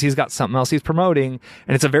means. He's got something else he's promoting.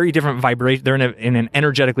 And it's a very different vibration. They're in an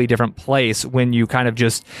energetically different place when you kind of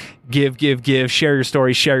just give, share your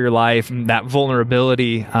story, share your life. And that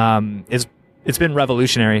vulnerability it's been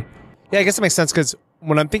revolutionary. Yeah, I guess it makes sense because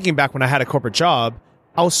when I'm thinking back when I had a corporate job,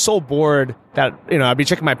 I was so bored that, I'd be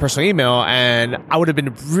checking my personal email and I would have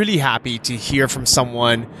been really happy to hear from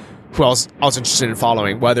someone who I was interested in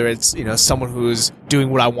following, whether it's, someone who's doing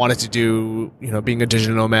what I wanted to do, being a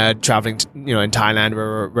digital nomad, traveling, in Thailand,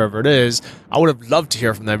 wherever it is. I would have loved to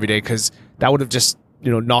hear from them every day because that would have just,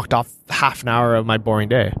 knocked off half an hour of my boring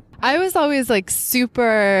day. I was always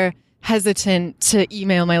super hesitant to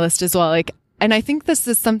email my list as well. And I think this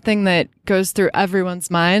is something that goes through everyone's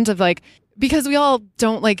mind of because we all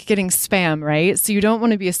don't like getting spam, right? So you don't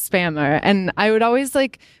want to be a spammer. And I would always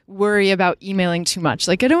worry about emailing too much.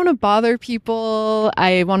 I don't want to bother people.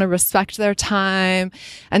 I want to respect their time.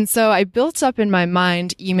 And so I built up in my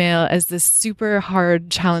mind email as this super hard,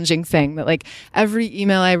 challenging thing that every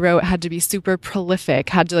email I wrote had to be super prolific,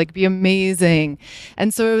 had to be amazing.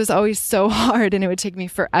 And so it was always so hard and it would take me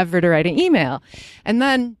forever to write an email. And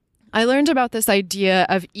then I learned about this idea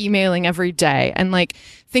of emailing every day and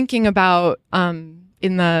thinking about in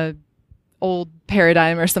the old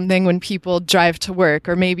paradigm or something when people drive to work,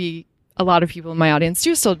 or maybe a lot of people in my audience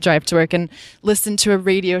do still drive to work and listen to a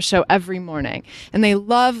radio show every morning. And they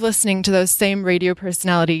love listening to those same radio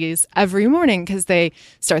personalities every morning because they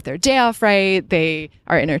start their day off right. They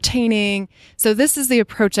are entertaining. So this is the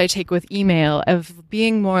approach I take with email of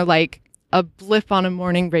being more like a blip on a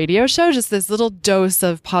morning radio show, just this little dose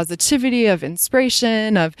of positivity, of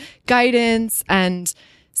inspiration, of guidance. And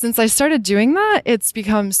since I started doing that, it's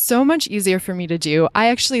become so much easier for me to do. I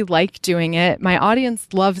actually like doing it. My audience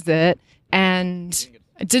loves it. And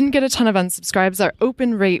I didn't get a ton of unsubscribes. Our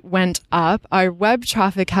open rate went up. Our web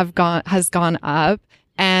traffic has gone up.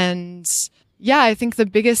 And yeah, I think the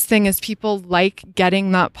biggest thing is people like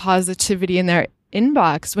getting that positivity in their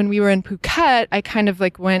inbox. When we were in Phuket, I kind of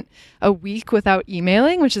went a week without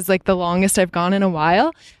emailing, which is the longest I've gone in a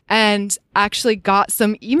while, and actually got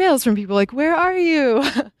some emails from people where are you?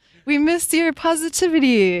 We missed your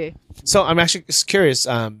positivity. So I'm actually just curious,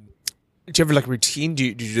 do you have a routine? Do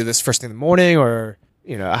you do this first thing in the morning, or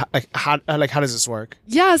how does this work?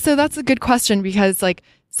 Yeah, so that's a good question because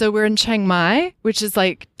so we're in Chiang Mai, which is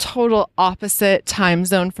total opposite time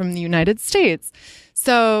zone from the United States.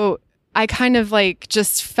 So I kind of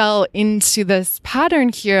just fell into this pattern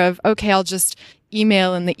here of, okay, I'll just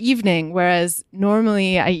email in the evening, whereas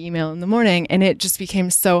normally I email in the morning, and it just became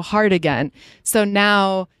so hard again. So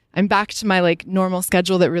now I'm back to my normal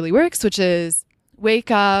schedule that really works, which is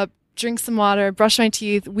wake up, drink some water, brush my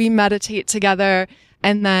teeth, we meditate together,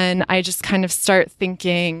 and then I just kind of start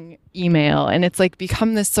thinking email. And it's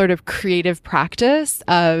become this sort of creative practice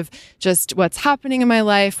of just what's happening in my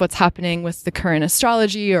life, what's happening with the current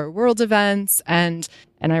astrology or world events. And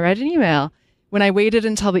I write an email. When I waited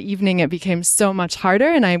until the evening, it became so much harder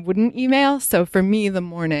and I wouldn't email. So for me, the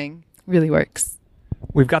morning really works.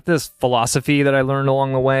 We've got this philosophy that I learned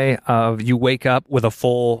along the way of you wake up with a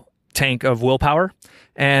full tank of willpower.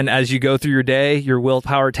 And as you go through your day, your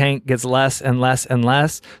willpower tank gets less and less and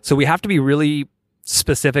less. So we have to be really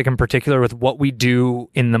specific and particular with what we do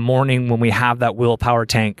in the morning when we have that willpower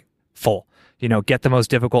tank full. Get the most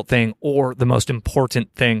difficult thing or the most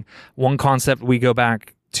important thing. One concept we go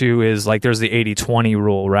back to is there's the 80-20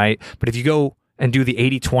 rule, right? But if you go and do the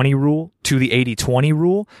 80-20 rule to the 80-20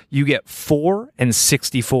 rule, you get 4 and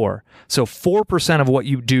 64. So 4% of what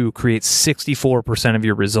you do creates 64% of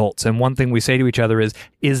your results. And one thing we say to each other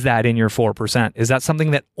is that in your 4%? Is that something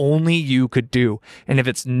that only you could do? And if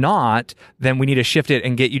it's not, then we need to shift it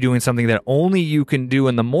and get you doing something that only you can do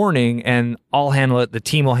in the morning, and I'll handle it. The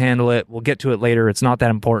team will handle it. We'll get to it later. It's not that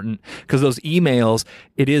important because those emails,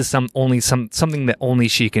 it is something that only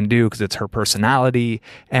she can do because it's her personality,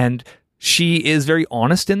 and she is very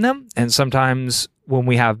honest in them. And sometimes when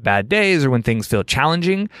we have bad days or when things feel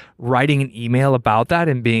challenging, writing an email about that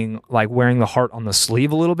and being wearing the heart on the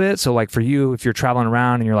sleeve a little bit. So for you, if you're traveling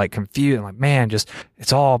around and you're confused and man,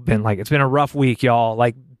 it's all been it's been a rough week, y'all.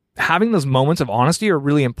 Having those moments of honesty are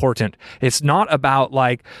really important. It's not about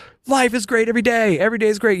life is great every day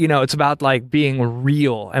is great. It's about being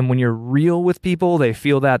real. And when you're real with people, they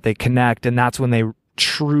feel that, they connect, and that's when they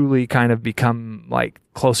truly kind of become like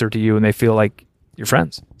closer to you and they feel like your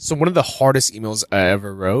friends. So one of the hardest emails I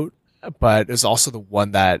ever wrote, but it was also the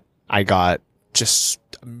one that I got just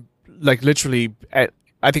like literally,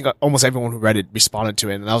 I think almost everyone who read it responded to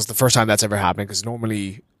it. And that was the first time that's ever happened, because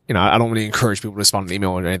normally, I don't really encourage people to respond to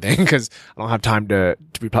email or anything because I don't have time to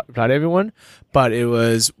reply to everyone. But it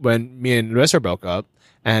was when me and Larissa broke up,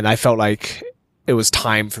 and I felt like it was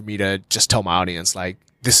time for me to just tell my audience, like,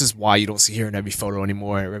 this is why you don't see her in every photo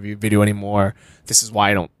anymore, every video anymore. This is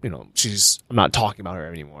why I don't, I'm not talking about her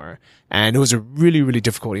anymore. And it was a really, really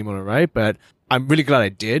difficult email to write, but I'm really glad I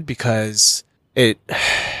did, because my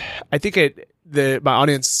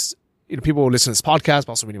audience, people who listen to this podcast, but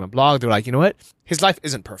also reading my blog, they're like, you know what? His life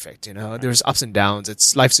isn't perfect. There's ups and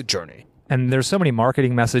downs. Life's a journey. And there's so many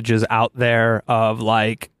marketing messages out there of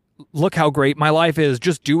like, look how great my life is.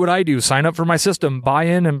 Just do what I do. Sign up for my system, buy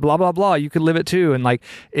in, and blah, blah, blah. You could live it too. And like,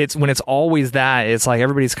 when it's always that, it's like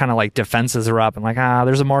everybody's kind of like defenses are up and like,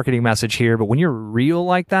 there's a marketing message here. But when you're real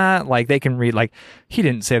like that, like they can read like, he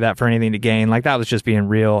didn't say that for anything to gain. Like that was just being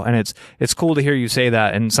real. And it's cool to hear you say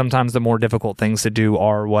that. And sometimes the more difficult things to do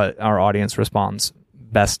are what our audience responds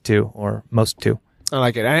best to or most to. I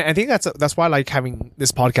like it. I think that's why I like having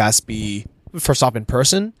this podcast be, first off, in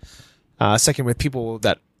person. Second, with people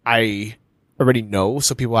that I already know,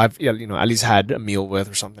 so people I've at least had a meal with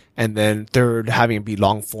or something. And then third, having it be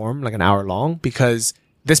long form, like an hour long, because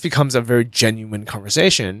this becomes a very genuine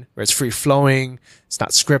conversation where it's free flowing, it's not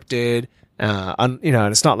scripted, and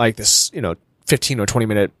it's not like this 15 or 20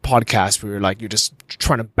 minute podcast where you're just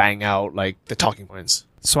trying to bang out like the talking points.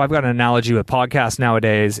 So I've got an analogy with podcasts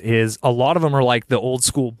nowadays is a lot of them are like the old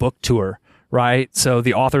school book tour. Right. So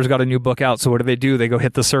the author's got a new book out. So what do? They go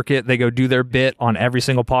hit the circuit. They go do their bit on every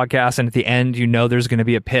single podcast. And at the end, there's going to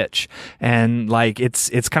be a pitch. And like, it's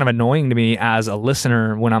kind of annoying to me as a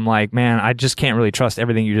listener when I'm like, man, I just can't really trust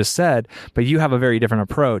everything you just said. But you have a very different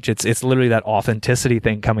approach. It's literally that authenticity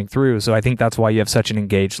thing coming through. So I think that's why you have such an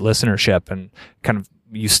engaged listenership and kind of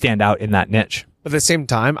you stand out in that niche. But at the same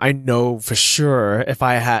time, I know for sure if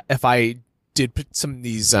I did put some of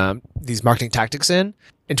these marketing tactics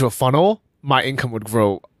into a funnel, my income would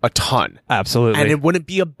grow a ton. Absolutely. And it wouldn't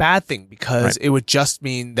be a bad thing, because it would just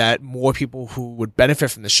mean that more people who would benefit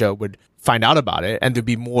from the show would find out about it, and there'd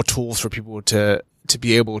be more tools for people to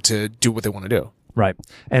be able to do what they want to do. Right.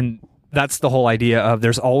 And that's the whole idea of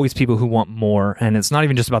there's always people who want more. And it's not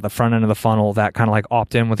even just about the front end of the funnel, that kind of like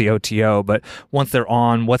opt in with the OTO, but once they're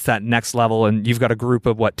on, what's that next level? And you've got a group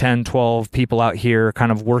of 10, 12 people out here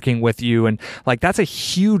kind of working with you. And like, that's a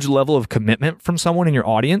huge level of commitment from someone in your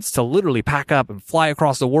audience to literally pack up and fly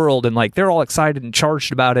across the world. And like, they're all excited and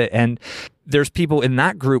charged about it. And there's people in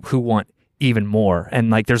that group who want even more. And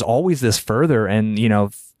like, there's always this further and,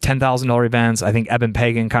 $10,000 events. I think Eben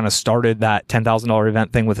Pagan kind of started that $10,000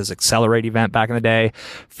 event thing with his Accelerate event back in the day.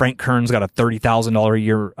 Frank Kern's got a $30,000 a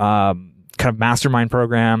year kind of mastermind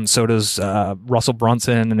program. So does Russell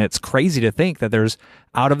Brunson. And it's crazy to think that there's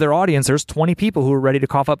out of their audience, there's 20 people who are ready to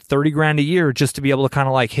cough up 30 grand a year just to be able to kind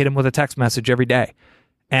of like hit them with a text message every day.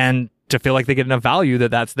 And to feel like they get enough value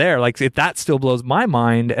that's there. Like that still blows my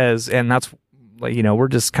mind and that's like, we're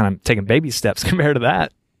just kind of taking baby steps compared to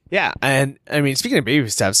that. Yeah. And I mean, speaking of baby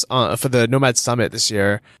steps, for the Nomad Summit this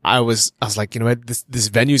year, I was like, this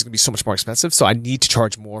venue is going to be so much more expensive. So I need to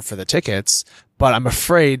charge more for the tickets, but I'm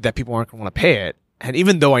afraid that people aren't going to want to pay it. And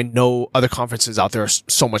even though I know other conferences out there are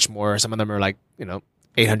so much more, some of them are like,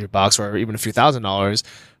 $800 or even a few $1,000s.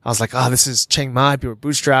 I was like, this is Chiang Mai, people are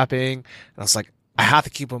bootstrapping. And I was like, I have to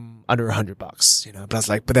keep them under $100, but I was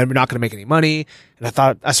like, but then we're not going to make any money. And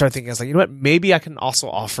I started thinking, I was like, you know what? Maybe I can also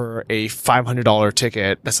offer a $500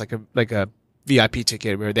 ticket. That's like a VIP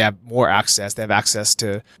ticket where they have more access. They have access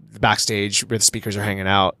to the backstage where the speakers are hanging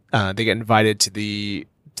out. They get invited to the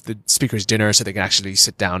speakers' dinner so they can actually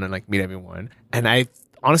sit down and like meet everyone. And I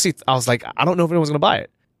was like, I don't know if anyone's going to buy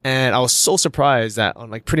it. And I was so surprised that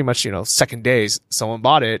on like pretty much, second days, someone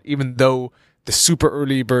bought it, even though the super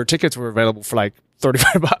early bird tickets were available for like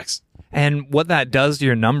 $35. And what that does to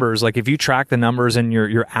your numbers, like if you track the numbers and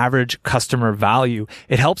your average customer value,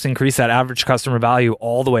 it helps increase that average customer value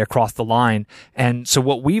all the way across the line. And so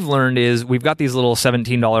what we've learned is we've got these little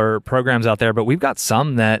 $17 programs out there, but we've got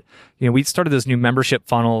some that, we started this new membership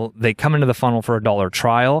funnel. They come into the funnel for $1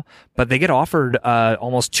 trial, but they get offered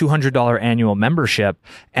almost $200 annual membership.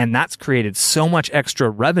 And that's created so much extra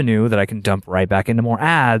revenue that I can dump right back into more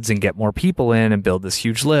ads and get more people in and build this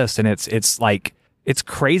huge list. And it's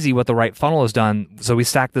crazy what the right funnel has done. So we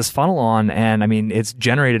stacked this funnel on, and I mean, it's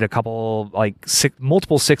generated a couple,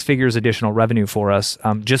 multiple six figures additional revenue for us,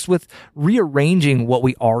 just with rearranging what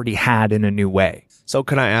we already had in a new way. So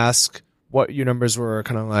can I ask, what your numbers were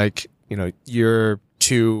kind of like, year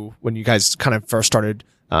 2 when you guys kind of first started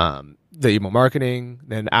the email marketing,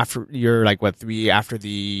 then after you're like 3 after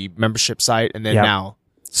the membership site, and then now?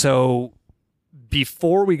 So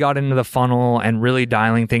before we got into the funnel and really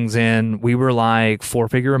dialing things in, we were like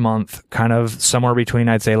 4-figure a month, kind of somewhere between,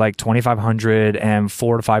 I'd say like 2,500 and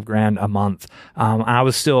 $4,000 to $5,000 a month. I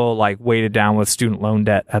was still like weighted down with student loan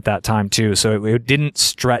debt at that time too. So it didn't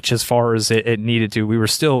stretch as far as it needed to. We were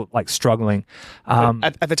still like struggling.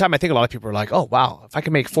 At the time, I think a lot of people were like, oh, wow, if I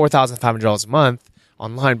can make $4,500 a month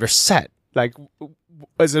online, we're set. Like,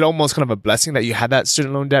 is it almost kind of a blessing that you had that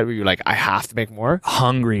student loan debt where you're like, I have to make more?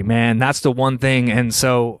 Hungry, man. That's the one thing. And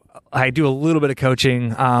so I do a little bit of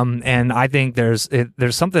coaching. And I think there's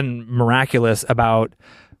something miraculous about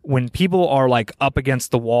when people are like up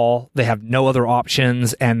against the wall, they have no other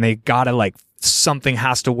options and they gotta like, something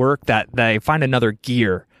has to work, that they find another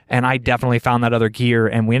gear. And I definitely found that other gear,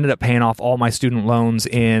 and we ended up paying off all my student loans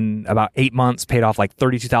in about 8 months, paid off like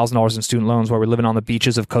 $32,000 in student loans while we're living on the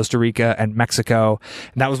beaches of Costa Rica and Mexico.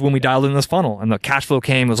 And that was when we dialed in this funnel, and the cash flow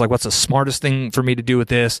came. It was like, what's the smartest thing for me to do with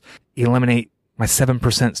this? Eliminate my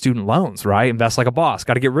 7% student loans, right? Invest like a boss.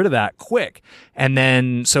 Got to get rid of that quick. And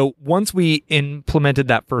then, so once we implemented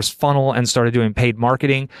that first funnel and started doing paid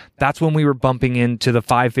marketing, that's when we were bumping into the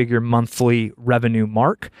 5-figure monthly revenue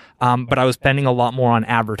mark. But I was spending a lot more on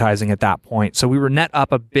advertising at that point. So we were net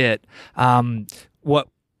up a bit. What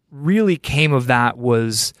really came of that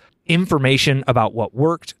was information about what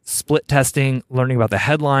worked, split testing, learning about the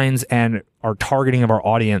headlines, and our targeting of our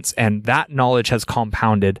audience. And that knowledge has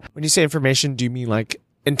compounded. When you say information, do you mean like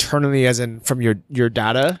internally, as in from your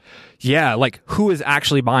data? Yeah, like who is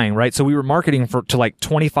actually buying, right? So we were marketing to like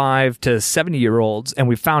 25 to 70-year-olds, and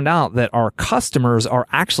we found out that our customers are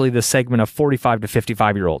actually the segment of 45 to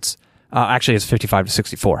 55-year-olds. Actually, it's 55 to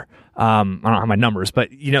 64. I don't have my numbers, but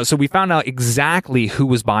so we found out exactly who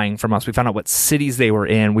was buying from us. We found out what cities they were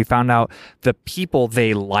in. We found out the people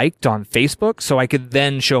they liked on Facebook. So I could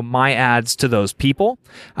then show my ads to those people.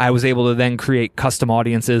 I was able to then create custom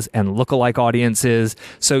audiences and lookalike audiences.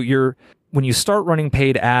 So when you start running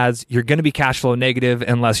paid ads, you're going to be cash flow negative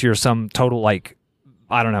unless you're some total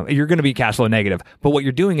you're going to be cash flow negative. But what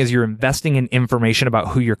you're doing is you're investing in information about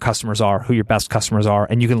who your customers are, who your best customers are,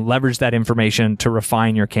 and you can leverage that information to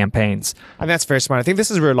refine your campaigns. And that's very smart. I think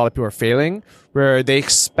this is where a lot of people are failing, where they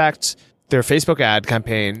expect their Facebook ad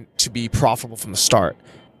campaign to be profitable from the start.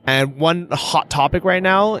 And one hot topic right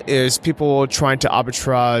now is people trying to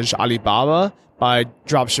arbitrage Alibaba by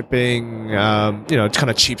dropshipping, kind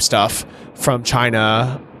of cheap stuff from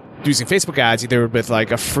China, using Facebook ads, either with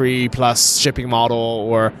like a free plus shipping model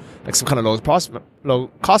or like some kind of low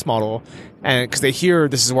cost model. And because they hear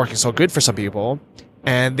this is working so good for some people,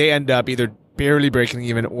 and they end up either barely breaking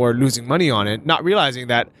even or losing money on it, not realizing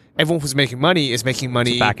that everyone who's making money is making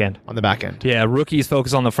money on the back end. Yeah, rookies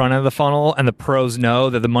focus on the front end of the funnel, and the pros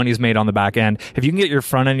know that the money's made on the back end. If you can get your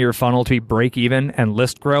front end of your funnel to be break even and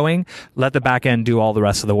list growing, let the back end do all the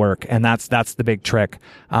rest of the work. And that's the big trick.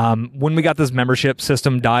 When we got this membership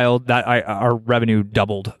system dialed, our revenue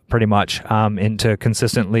doubled pretty much into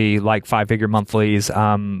consistently like 5-figure monthlies,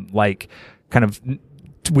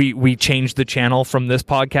 we changed the channel from this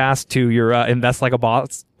podcast to your Invest Like a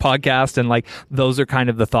Boss podcast. And like, those are kind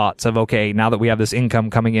of the thoughts of, okay, now that we have this income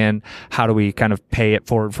coming in, how do we kind of pay it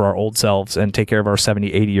forward for our old selves and take care of our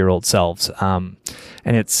 70, 80-year-old selves? And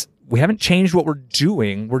we haven't changed what we're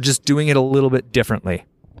doing. We're just doing it a little bit differently.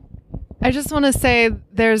 I just want to say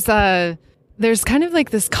there's kind of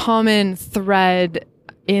like this common thread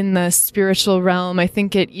in the spiritual realm. I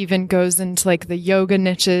think it even goes into like the yoga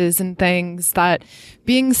niches and things, that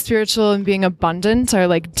being spiritual and being abundant are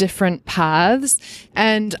like different paths.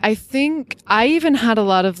 And I think I even had a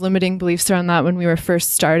lot of limiting beliefs around that when we were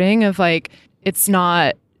first starting, of like, it's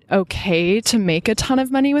not okay to make a ton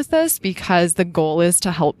of money with this because the goal is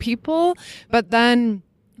to help people. But then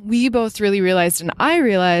we both really realized, and I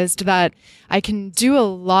realized, that I can do a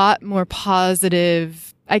lot more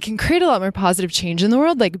positive, I can create a lot more positive change in the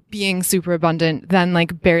world, like being super abundant, than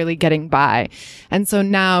like barely getting by. And so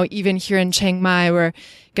now, even here in Chiang Mai, we're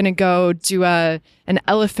going to go do an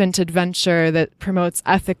elephant adventure that promotes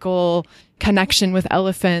ethical connection with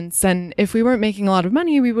elephants. And if we weren't making a lot of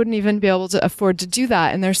money, we wouldn't even be able to afford to do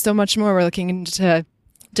that. And there's so much more. We're looking into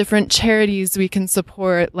different charities we can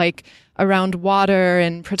support, like around water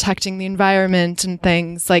and protecting the environment and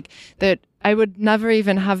things like that I would never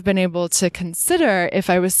even have been able to consider if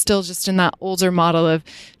I was still just in that older model of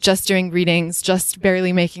just doing readings, just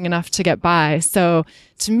barely making enough to get by. So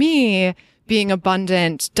to me, being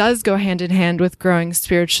abundant does go hand in hand with growing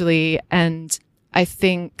spiritually. And I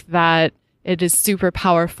think that it is super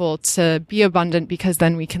powerful to be abundant, because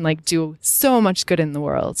then we can like do so much good in the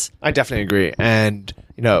world. I definitely agree. And,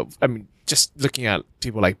 I mean, just looking at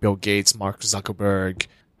people like Bill Gates, Mark Zuckerberg,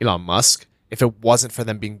 Elon Musk, if it wasn't for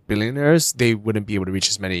them being billionaires, they wouldn't be able to reach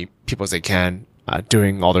as many people as they can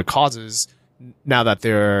doing all their causes. Now that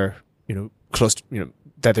they're, close to,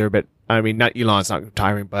 that they're a bit, I mean, not Elon's not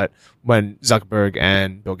retiring, but when Zuckerberg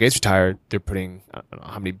and Bill Gates retired, they're putting, I don't know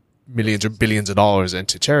how many millions or billions of dollars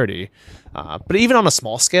into charity. But even on a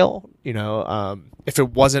small scale, if it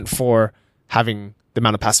wasn't for having the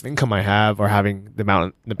amount of passive income I have or having the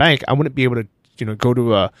amount in the bank, I wouldn't be able to, go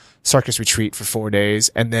to a circus retreat for 4 days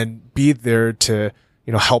and then be there to,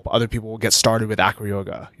 help other people get started with acro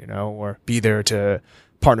yoga, or be there to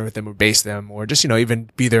partner with them or base them, or just, even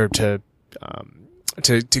be there to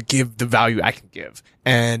give the value I can give.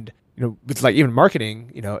 And, with like even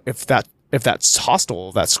marketing, if that's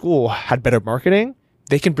hostile, that school had better marketing,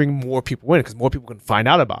 they can bring more people in because more people can find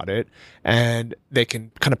out about it and they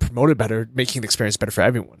can kind of promote it better, making the experience better for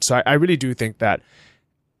everyone. So I really do think that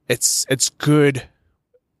it's good.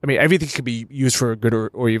 I mean, everything can be used for good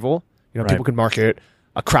or evil. Right. People can market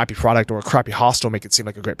a crappy product or a crappy hostel, make it seem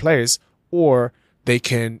like a great place, or they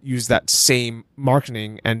can use that same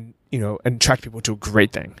marketing and attract people to a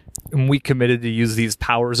great thing. And we committed to use these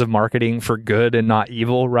powers of marketing for good and not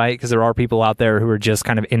evil, right? Because there are people out there who are just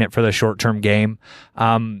kind of in it for the short-term game.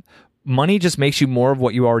 Money just makes you more of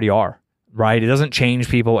what you already are, right? It doesn't change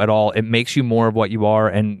people at all. It makes you more of what you are.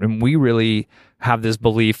 And we really have this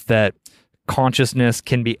belief that consciousness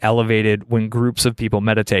can be elevated when groups of people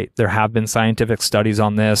meditate. There have been scientific studies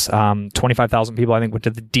on this. 25,000 people, I think, went to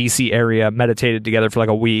the DC area, meditated together for like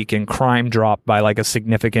a week, and crime dropped by like a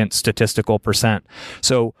significant statistical percent.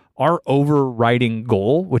 So our overriding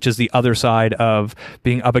goal, which is the other side of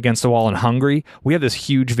being up against the wall and hungry, we have this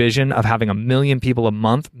huge vision of having 1 million people a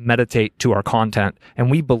month meditate to our content.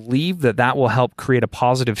 And we believe that that will help create a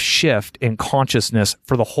positive shift in consciousness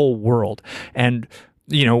for the whole world. And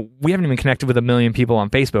we haven't even connected with 1 million people on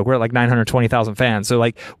Facebook. We're at like 920,000 fans. So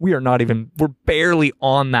like we're barely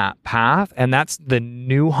on that path. And that's the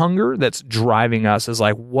new hunger that's driving us, is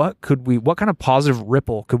like, what kind of positive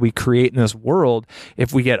ripple could we create in this world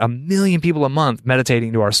if we get 1 million people a month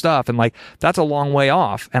meditating to our stuff? And like, that's a long way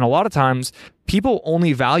off. And a lot of times people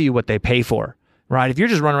only value what they pay for. Right. If you're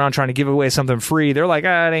just running around trying to give away something free, they're like,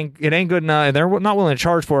 it ain't good enough. They're not willing to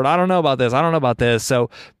charge for it. I don't know about this. So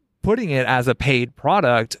putting it as a paid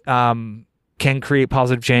product can create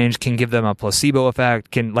positive change, can give them a placebo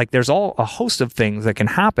effect, there's all a host of things that can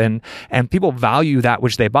happen, and people value that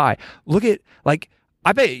which they buy. Look at,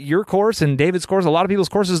 I bet your course and David's course, a lot of people's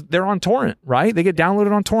courses, they're on torrent, right? They get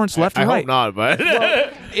downloaded on torrents left and right. I hope not, but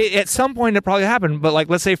well, at some point it probably happened. But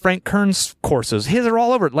let's say Frank Kern's courses, his are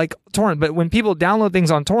all over torrent. But when people download things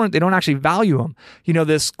on torrent, they don't actually value them.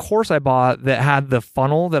 This course I bought that had the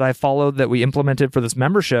funnel that I followed that we implemented for this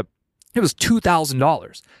membership, it was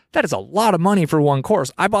 $2,000. That is a lot of money for one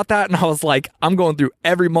course. I bought that and I was like, I'm going through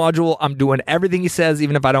every module. I'm doing everything he says.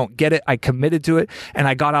 Even if I don't get it, I committed to it. And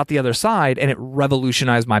I got out the other side and it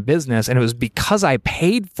revolutionized my business. And it was because I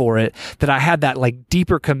paid for it that I had that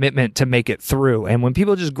deeper commitment to make it through. And when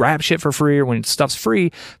people just grab shit for free or when stuff's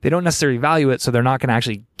free, they don't necessarily value it. So they're not going to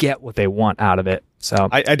actually get what they want out of it. So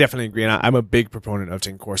I definitely agree. And I'm a big proponent of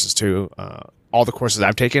taking courses too. All the courses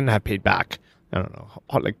I've taken have paid back. I don't know,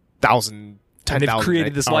 1,000, 10,000. And they've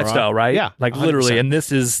created this lifestyle, right? Yeah. Literally. And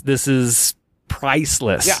this is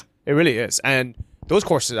priceless. Yeah, it really is. And those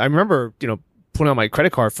courses, I remember, pulling out my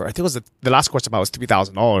credit card for, I think it was the last course I bought was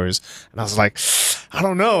 $3,000. And I was like, I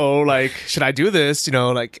don't know, should I do this?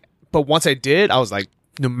 But once I did, I was like,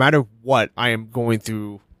 no matter what, I am going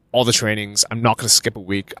through all the trainings. I'm not going to skip a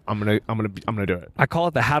week. I'm going to do it. I call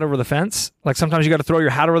it the hat over the fence. Sometimes you got to throw your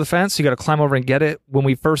hat over the fence. You got to climb over and get it. When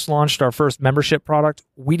we first launched our first membership product,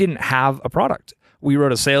 we didn't have a product. We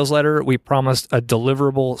wrote a sales letter. We promised a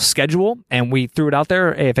deliverable schedule and we threw it out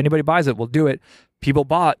there. Hey, if anybody buys it, we'll do it. People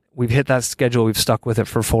bought. We've hit that schedule. We've stuck with it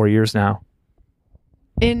for 4 years now.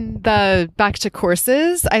 In the back to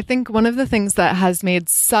courses, I think one of the things that has made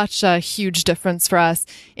such a huge difference for us,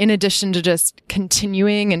 in addition to just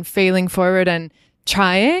continuing and failing forward and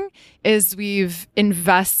trying, is we've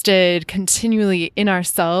invested continually in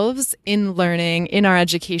ourselves, in learning, in our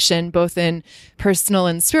education, both in personal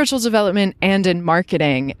and spiritual development and in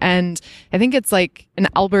marketing. And I think it's like an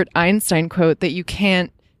Albert Einstein quote that you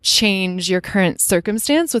can't change your current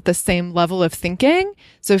circumstance with the same level of thinking.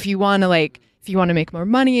 So if you want to make more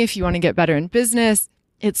money, if you want to get better in business,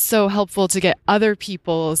 it's so helpful to get other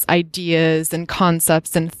people's ideas and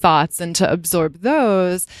concepts and thoughts and to absorb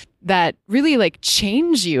those that really like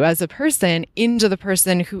change you as a person into the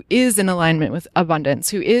person who is in alignment with abundance,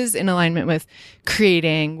 who is in alignment with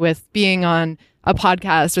creating, with being on a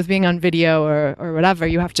podcast, with being on video or whatever.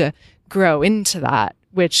 You have to grow into that,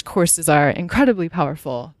 which courses are incredibly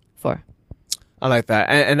powerful for. I like that.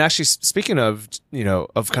 And actually, speaking of,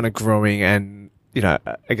 of kind of growing and,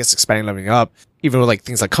 I guess expanding, leveling up, even with like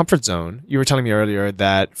things like comfort zone, you were telling me earlier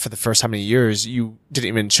that for the first how many years you didn't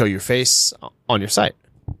even show your face on your site.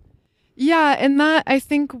 Yeah. And that I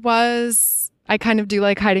think I kind of do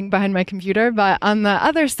like hiding behind my computer, but on the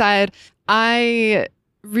other side, I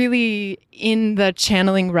really in the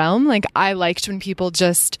channeling realm, like I liked when people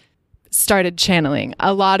just started channeling.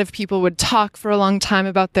 A lot of people would talk for a long time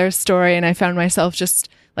about their story, and I found myself just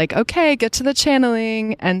like, okay, get to the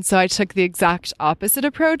channeling. And so I took the exact opposite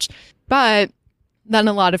approach. But then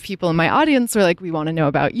a lot of people in my audience were like, we want to know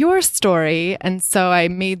about your story. And so I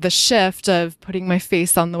made the shift of putting my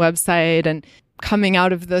face on the website and coming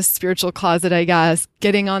out of the spiritual closet, I guess,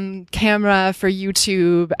 getting on camera for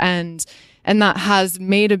YouTube. And that has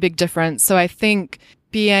made a big difference. So I think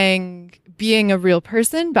being a real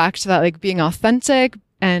person, back to that, like being authentic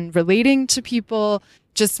and relating to people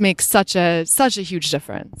just makes such a huge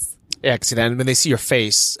difference. Yeah, because then when they see your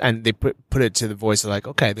face and they put it to the voice, they're like,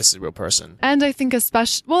 okay, this is a real person. And I think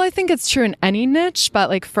I think it's true in any niche, but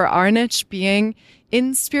like for our niche being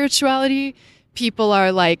in spirituality, people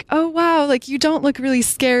are like, oh, wow, like you don't look really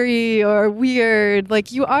scary or weird.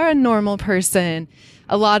 Like you are a normal person.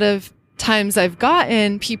 A lot of times I've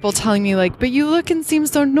gotten people telling me like, but you look and seem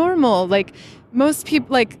so normal. Like most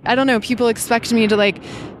people, like, I don't know, people expect me to like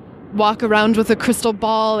walk around with a crystal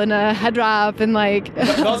ball and a head wrap and like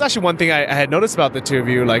that was actually one thing I had noticed about the two of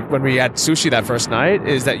you, like when we had sushi that first night,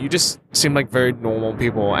 is that you just seem like very normal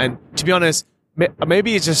people. And to be honest,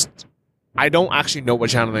 maybe it's just I don't actually know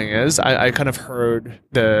what channeling is. I kind of heard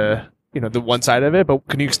the one side of it, but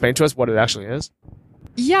can you explain to us what it actually is?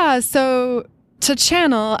 Yeah, so to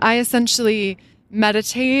channel, I essentially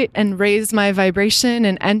meditate and raise my vibration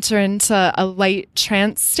and enter into a light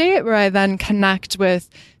trance state where I then connect with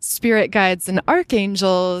spirit guides and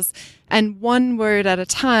archangels. And one word at a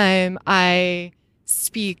time, I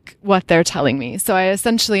speak what they're telling me. So I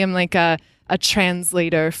essentially am like a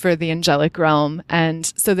translator for the angelic realm.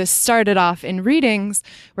 And so this started off in readings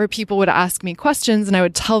where people would ask me questions and I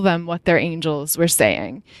would tell them what their angels were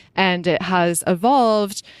saying. And it has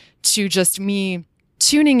evolved to just me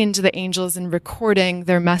tuning into the angels and recording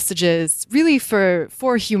their messages really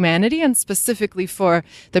for humanity and specifically for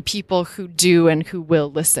the people who do and who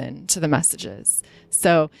will listen to the messages.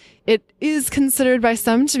 So it is considered by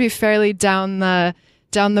some to be fairly down the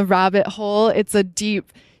rabbit hole. It's a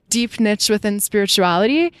deep niche within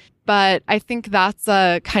spirituality, but I think that's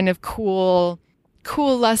a kind of cool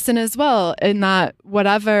lesson as well, in that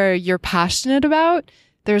whatever you're passionate about,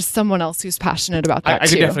 there's someone else who's passionate about that I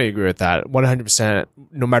too. can definitely agree with that. 100%.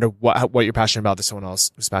 No matter what you're passionate about, there's someone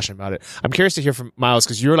else who's passionate about it. I'm curious to hear from Miles,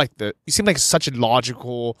 because you seem like such a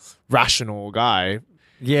logical, rational guy.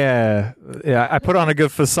 Yeah. I put on a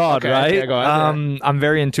good facade, okay, right? Okay, go ahead. I'm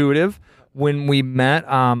very intuitive. When we met,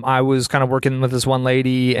 I was kind of working with this one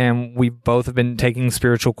lady, and we both have been taking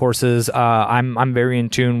spiritual courses. I'm very in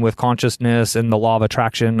tune with consciousness and the law of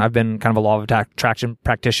attraction. I've been kind of a law of attraction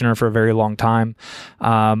practitioner for a very long time.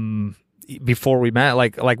 Before we met,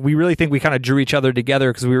 like we really think we kind of drew each other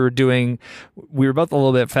together because we were both a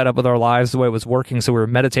little bit fed up with our lives the way it was working. So we were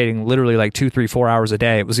meditating literally like 2, 3, 4 hours a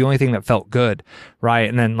day. It was the only thing that felt good. Right.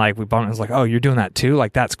 And then like we bumped, it was like, oh, you're doing that too?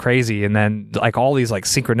 Like, that's crazy. And then like all these like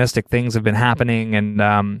synchronistic things have been happening.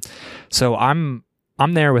 And, so I'm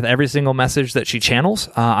there with every single message that she channels.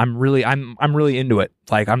 I'm really into it.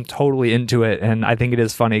 Like I'm totally into it. And I think it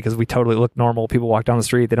is funny because we totally look normal. People walk down the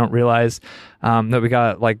street. They don't realize, that we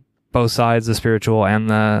got like both sides, the spiritual and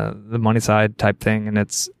the money side type thing. And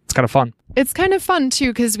it's kind of fun. It's kind of fun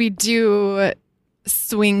too, because we do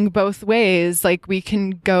swing both ways. Like we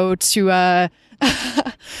can go to a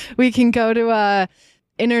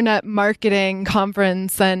internet marketing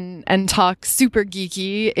conference and talk super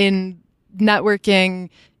geeky. In networking,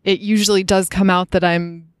 it usually does come out that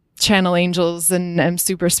I'm channel angels and am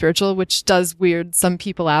super spiritual, which does weird some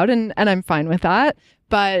people out, and I'm fine with that.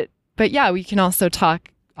 But yeah, we can also talk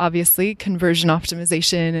obviously conversion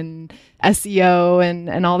optimization and SEO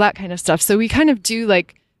and all that kind of stuff. So we kind of do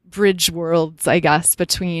like bridge worlds, I guess,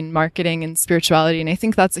 between marketing and spirituality. And I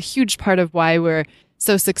think that's a huge part of why we're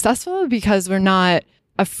so successful, because we're not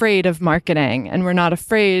afraid of marketing and we're not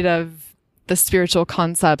afraid of the spiritual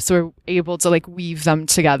concepts, we're able to like weave them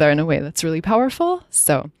together in a way that's really powerful.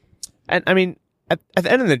 So, and I mean, at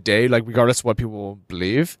the end of the day, like regardless of what people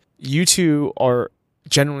believe, you two are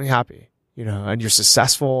genuinely happy, you know, and you're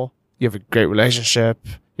successful. You have a great relationship.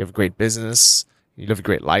 You have a great business. You live a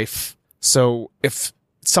great life. So if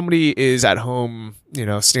somebody is at home, you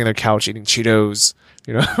know, sitting on their couch eating Cheetos,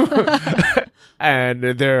 you know, and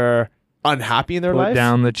they're unhappy in their life, Put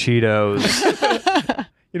down the Cheetos.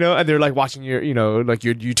 you know, and they're like watching your, you know, like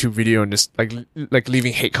your YouTube video and just like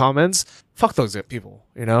leaving hate comments. Fuck those people,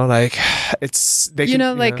 you know, like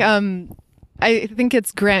I think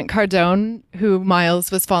it's Grant Cardone who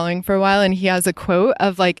Miles was following for a while, and he has a quote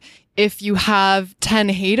of like, if you have 10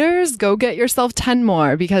 haters, go get yourself 10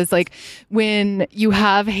 more. Because like when you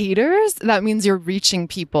have haters, that means you're reaching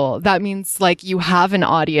people. That means like you have an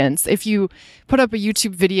audience. If you put up a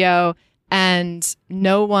YouTube video and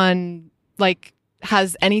no one like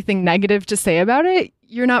has anything negative to say about it,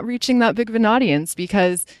 you're not reaching that big of an audience,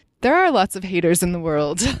 because there are lots of haters in the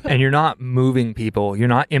world. And you're not moving people. You're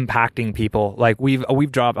not impacting people. Like we've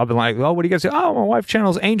dropped, I've been like, oh, what do you guys do? Oh, my wife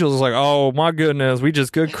channels Angels. It's like, oh my goodness, we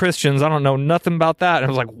just good Christians. I don't know nothing about that. And I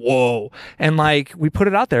was like, whoa. And like, we put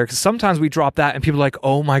it out there because sometimes we drop that and people are like,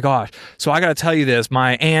 oh my gosh. So I got to tell you this,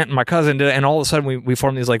 my aunt and my cousin did it. And all of a sudden we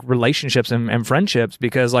form these like relationships and friendships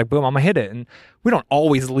because like, boom, I'm gonna hit it. And we don't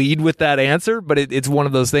always lead with that answer, but it's one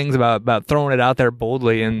of those things about throwing it out there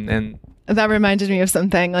boldly and that reminded me of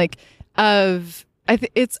something like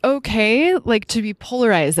it's okay like to be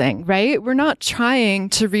polarizing, right? We're not trying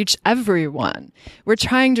to reach everyone. We're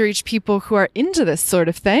trying to reach people who are into this sort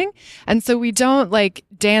of thing. And so we don't like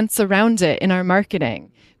dance around it in our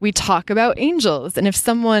marketing. We talk about angels. And if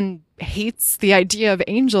someone hates the idea of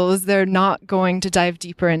angels, they're not going to dive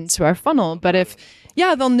deeper into our funnel. But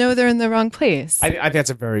they'll know they're in the wrong place. I think that's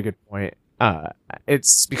a very good point.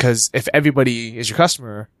 It's because if everybody is your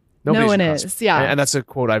customer, no one is. Yeah. And that's a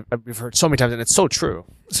quote I've heard so many times, and it's so true.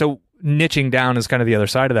 So niching down is kind of the other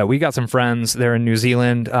side of that. We got some friends, they're in New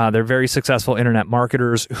Zealand. They're very successful internet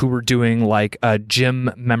marketers who were doing like a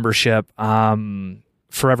gym membership,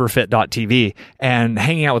 foreverfit.tv, and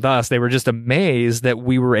hanging out with us. They were just amazed that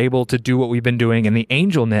we were able to do what we've been doing in the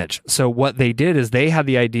angel niche. So what they did is they had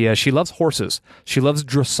the idea. She loves horses. She loves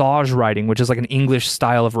dressage riding, which is like an English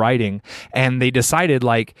style of riding. And they decided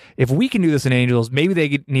like, if we can do this in angels, maybe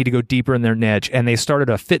they need to go deeper in their niche. And they started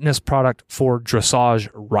a fitness product for dressage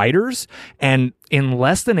riders. And in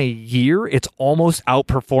less than a year, it's almost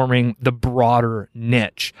outperforming the broader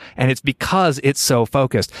niche. And it's because it's so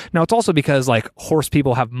focused. Now, it's also because like horse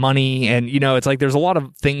people have money and, you know, it's like there's a lot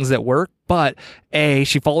of things that work. But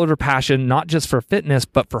she followed her passion, not just for fitness,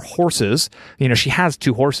 but for horses. You know, she has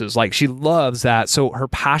 2 horses. Like she loves that. So her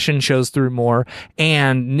passion shows through more.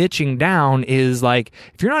 And niching down is like,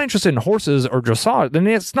 if you're not interested in horses or dressage, then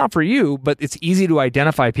it's not for you, but it's easy to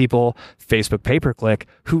identify people, Facebook pay-per-click,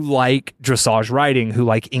 who like dressage riding, who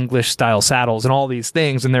like English style saddles and all these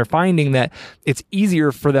things. And they're finding that it's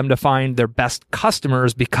easier for them to find their best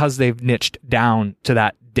customers because they've niched down to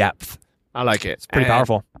that depth. I like it. It's pretty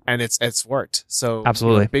powerful. And it's worked. So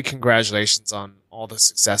absolutely, big congratulations on all the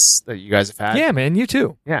success that you guys have had. Yeah, man, you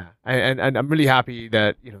too. Yeah, and I'm really happy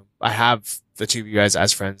that I have the two of you guys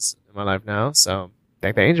as friends in my life now. So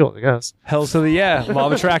thank the angel, I guess. Hell to the law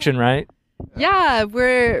of attraction, right? Yeah,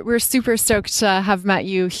 we're super stoked to have met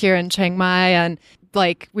you here in Chiang Mai, and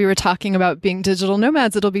like we were talking about being digital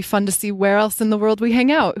nomads, it'll be fun to see where else in the world we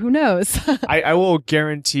hang out. Who knows? I will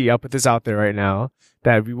guarantee, I'll put this out there right now,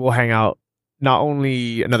 that we will hang out not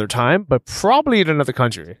only another time, but probably in another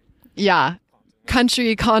country. Yeah.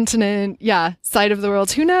 Country, continent, side of the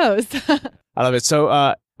world. Who knows? I love it.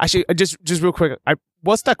 So actually, just real quick,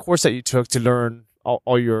 what's that course that you took to learn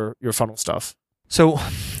all your funnel stuff? So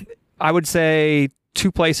I would say 2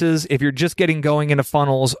 places. If you're just getting going into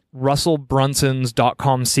funnels, Russell Brunson's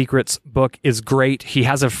 .com Secrets book is great. He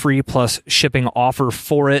has a free plus shipping offer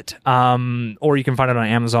for it, or you can find it on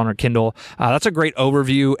Amazon or Kindle. That's a great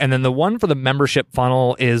overview. And then the one for the membership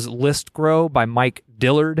funnel is List Grow by Mike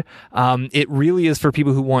Dillard. It really is for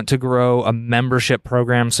people who want to grow a membership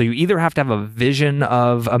program. So you either have to have a vision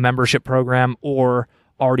of a membership program or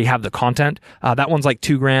already have the content. That one's like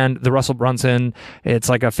 $2,000. The Russell Brunson, it's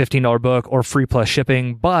like a $15 book or free plus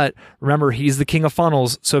shipping. But remember, he's the king of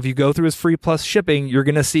funnels. So if you go through his free plus shipping, you're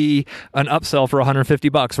going to see an upsell for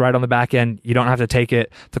 $150 right on the back end. You don't have to take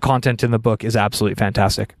it. The content in the book is absolutely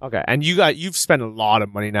fantastic. Okay. And you've spent a lot of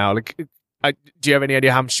money now. Like, do you have any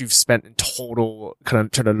idea how much you've spent in total kind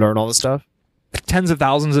of trying to learn all this stuff? tens of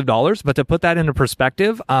thousands of dollars. But to put that into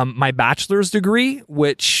perspective, my bachelor's degree,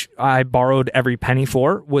 which I borrowed every penny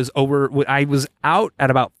for, I was out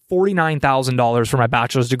at about $49,000 for my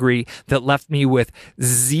bachelor's degree that left me with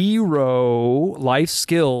 0 life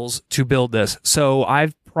skills to build this. So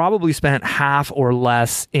I've probably spent half or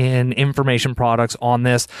less in information products on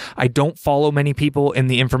this. I don't follow many people in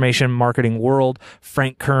the information marketing world.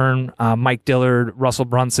 Frank Kern, Mike Dillard, Russell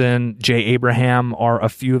Brunson, Jay Abraham are a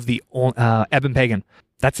few of the Eben Pagan.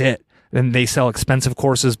 That's it. And they sell expensive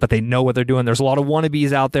courses, but they know what they're doing. There's a lot of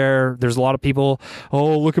wannabes out there. There's a lot of people,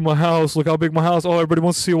 oh, look at my house. Look how big my house. Oh, everybody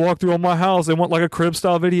wants to see a walkthrough on my house. They want like a crib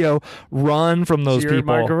style video. Run from those Here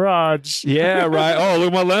people. in my garage. Yeah, right. Oh,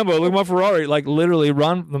 look at my Lambo. Look at my Ferrari. Like literally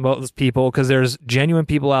run from those people, because there's genuine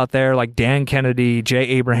people out there like Dan Kennedy, Jay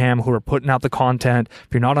Abraham, who are putting out the content. If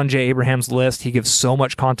you're not on Jay Abraham's list, he gives so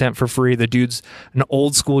much content for free. The dude's an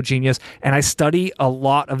old school genius. And I study a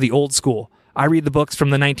lot of the old school. I read the books from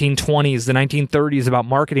the 1920s, the 1930s about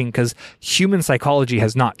marketing, because human psychology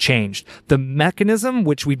has not changed. The mechanism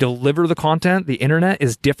which we deliver the content, the internet,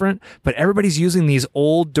 is different, but everybody's using these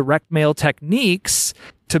old direct mail techniques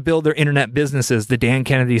to build their internet businesses, the Dan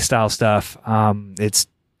Kennedy style stuff. It's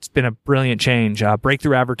been a brilliant change.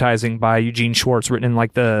 Breakthrough Advertising by Eugene Schwartz, written in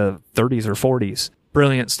like the 30s or 40s.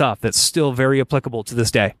 Brilliant stuff that's still very applicable to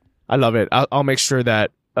this day. I love it. I'll make sure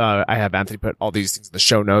that I have Anthony put all these things in the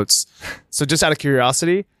show notes. So just out of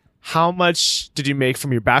curiosity, how much did you make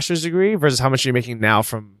from your bachelor's degree versus how much are you making now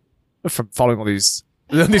from following all these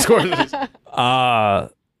courses? I'm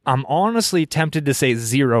honestly tempted to say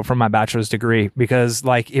 0 from my bachelor's degree, because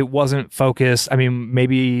like it wasn't focused. I mean,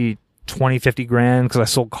 maybe 20, 50 grand, because I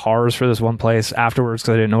sold cars for this one place afterwards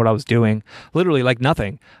because I didn't know what I was doing. Literally like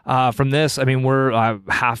nothing. From this, I mean, we're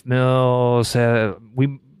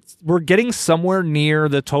 $500,000. We're getting somewhere near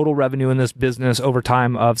the total revenue in this business over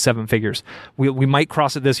time of 7 figures. We might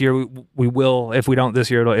cross it this year. We will. If we don't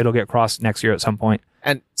this year, it'll get crossed next year at some point.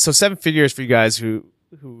 And so 7 figures for you guys who've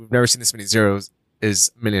never seen this many zeros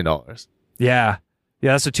is $1 million. Yeah.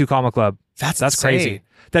 That's a 2 comma club. That's crazy.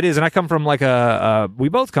 That is. And I come from like we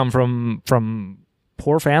both come from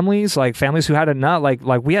poor families, like families who had a nut, like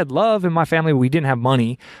we had love in my family, but we didn't have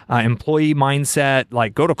money. Employee mindset,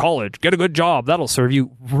 like go to college, get a good job, that'll serve you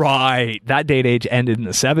right. That date age ended in the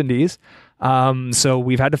 70s. So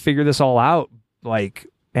we've had to figure this all out.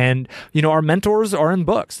 And our mentors are in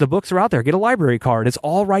books. The books are out there. Get a library card. It's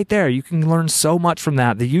all right there. You can learn so much from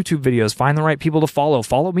that. The YouTube videos, find the right people to follow.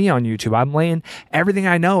 Follow me on YouTube. I'm laying everything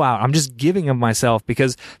I know out. I'm just giving of myself,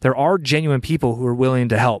 because there are genuine people who are willing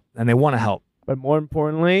to help and they want to help. But more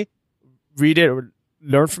importantly, read it or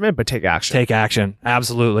learn from it, but take action. Take action.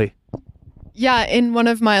 Absolutely. Yeah, in one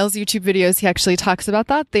of Miles' YouTube videos, he actually talks about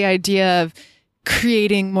that, the idea of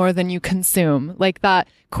creating more than you consume. Like that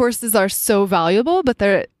courses are so valuable, but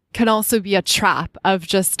there can also be a trap of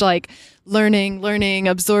just like learning,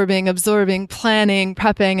 absorbing, planning,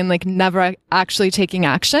 prepping, and like never actually taking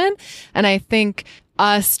action. And I think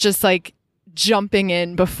us just like jumping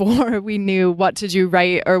in before we knew what to do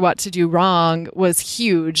right or what to do wrong was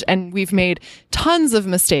huge. And we've made tons of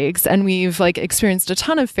mistakes and we've like experienced a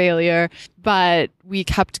ton of failure, but we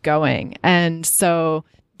kept going. And so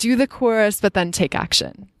do the course, but then take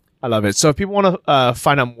action. I love it. So if people want to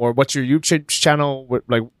find out more, what's your YouTube channel? Where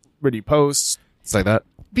do you post? It's like that.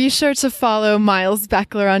 Be sure to follow Miles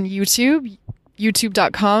Beckler on YouTube,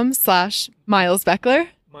 youtube.com/Miles Beckler.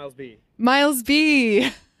 Miles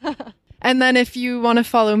B. And then if you want to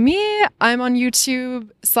follow me, I'm on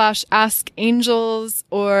YouTube /AskAngels,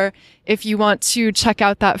 or if you want to check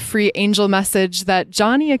out that free angel message that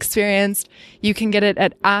Johnny experienced, you can get it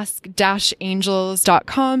at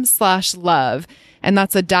ask-angels.com/love. And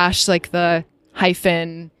that's a dash like the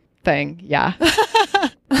hyphen thing. Yeah.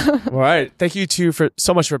 All right. Thank you two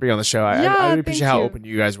so much for being on the show. I really appreciate how open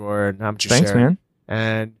you guys were and how much you shared. Thanks, man.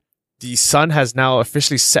 And the sun has now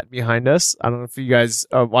officially set behind us. I don't know if you guys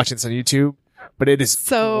are watching this on YouTube, but it is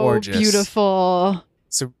so gorgeous. Beautiful.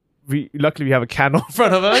 So luckily we have a candle in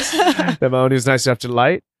front of us that Melanie was nice enough to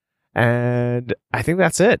light. And I think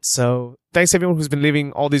that's it. So thanks to everyone who's been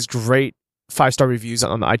leaving all these great 5-star reviews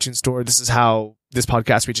on the iTunes store. This is how this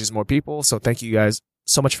podcast reaches more people. So thank you guys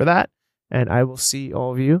so much for that. And I will see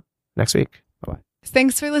all of you next week. Bye-bye.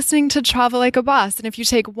 Thanks for listening to Travel Like a Boss. And if you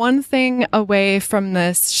take one thing away from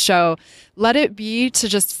this show, let it be to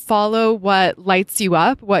just follow what lights you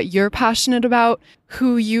up, what you're passionate about,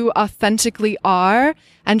 who you authentically are,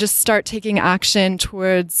 and just start taking action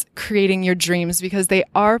towards creating your dreams, because they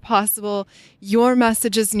are possible. Your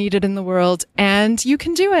message is needed in the world and you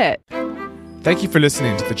can do it. Thank you for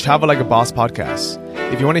listening to the Travel Like a Boss podcast.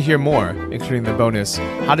 If you want to hear more, including the bonus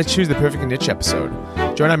How to Choose the Perfect Niche episode,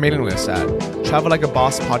 join our mailing list at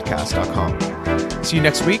travellikeabosspodcast.com. See you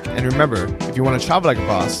next week, and remember, if you want to travel like a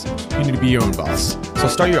boss, you need to be your own boss. So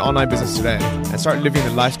start your online business today and start living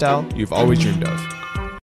the lifestyle you've always dreamed of.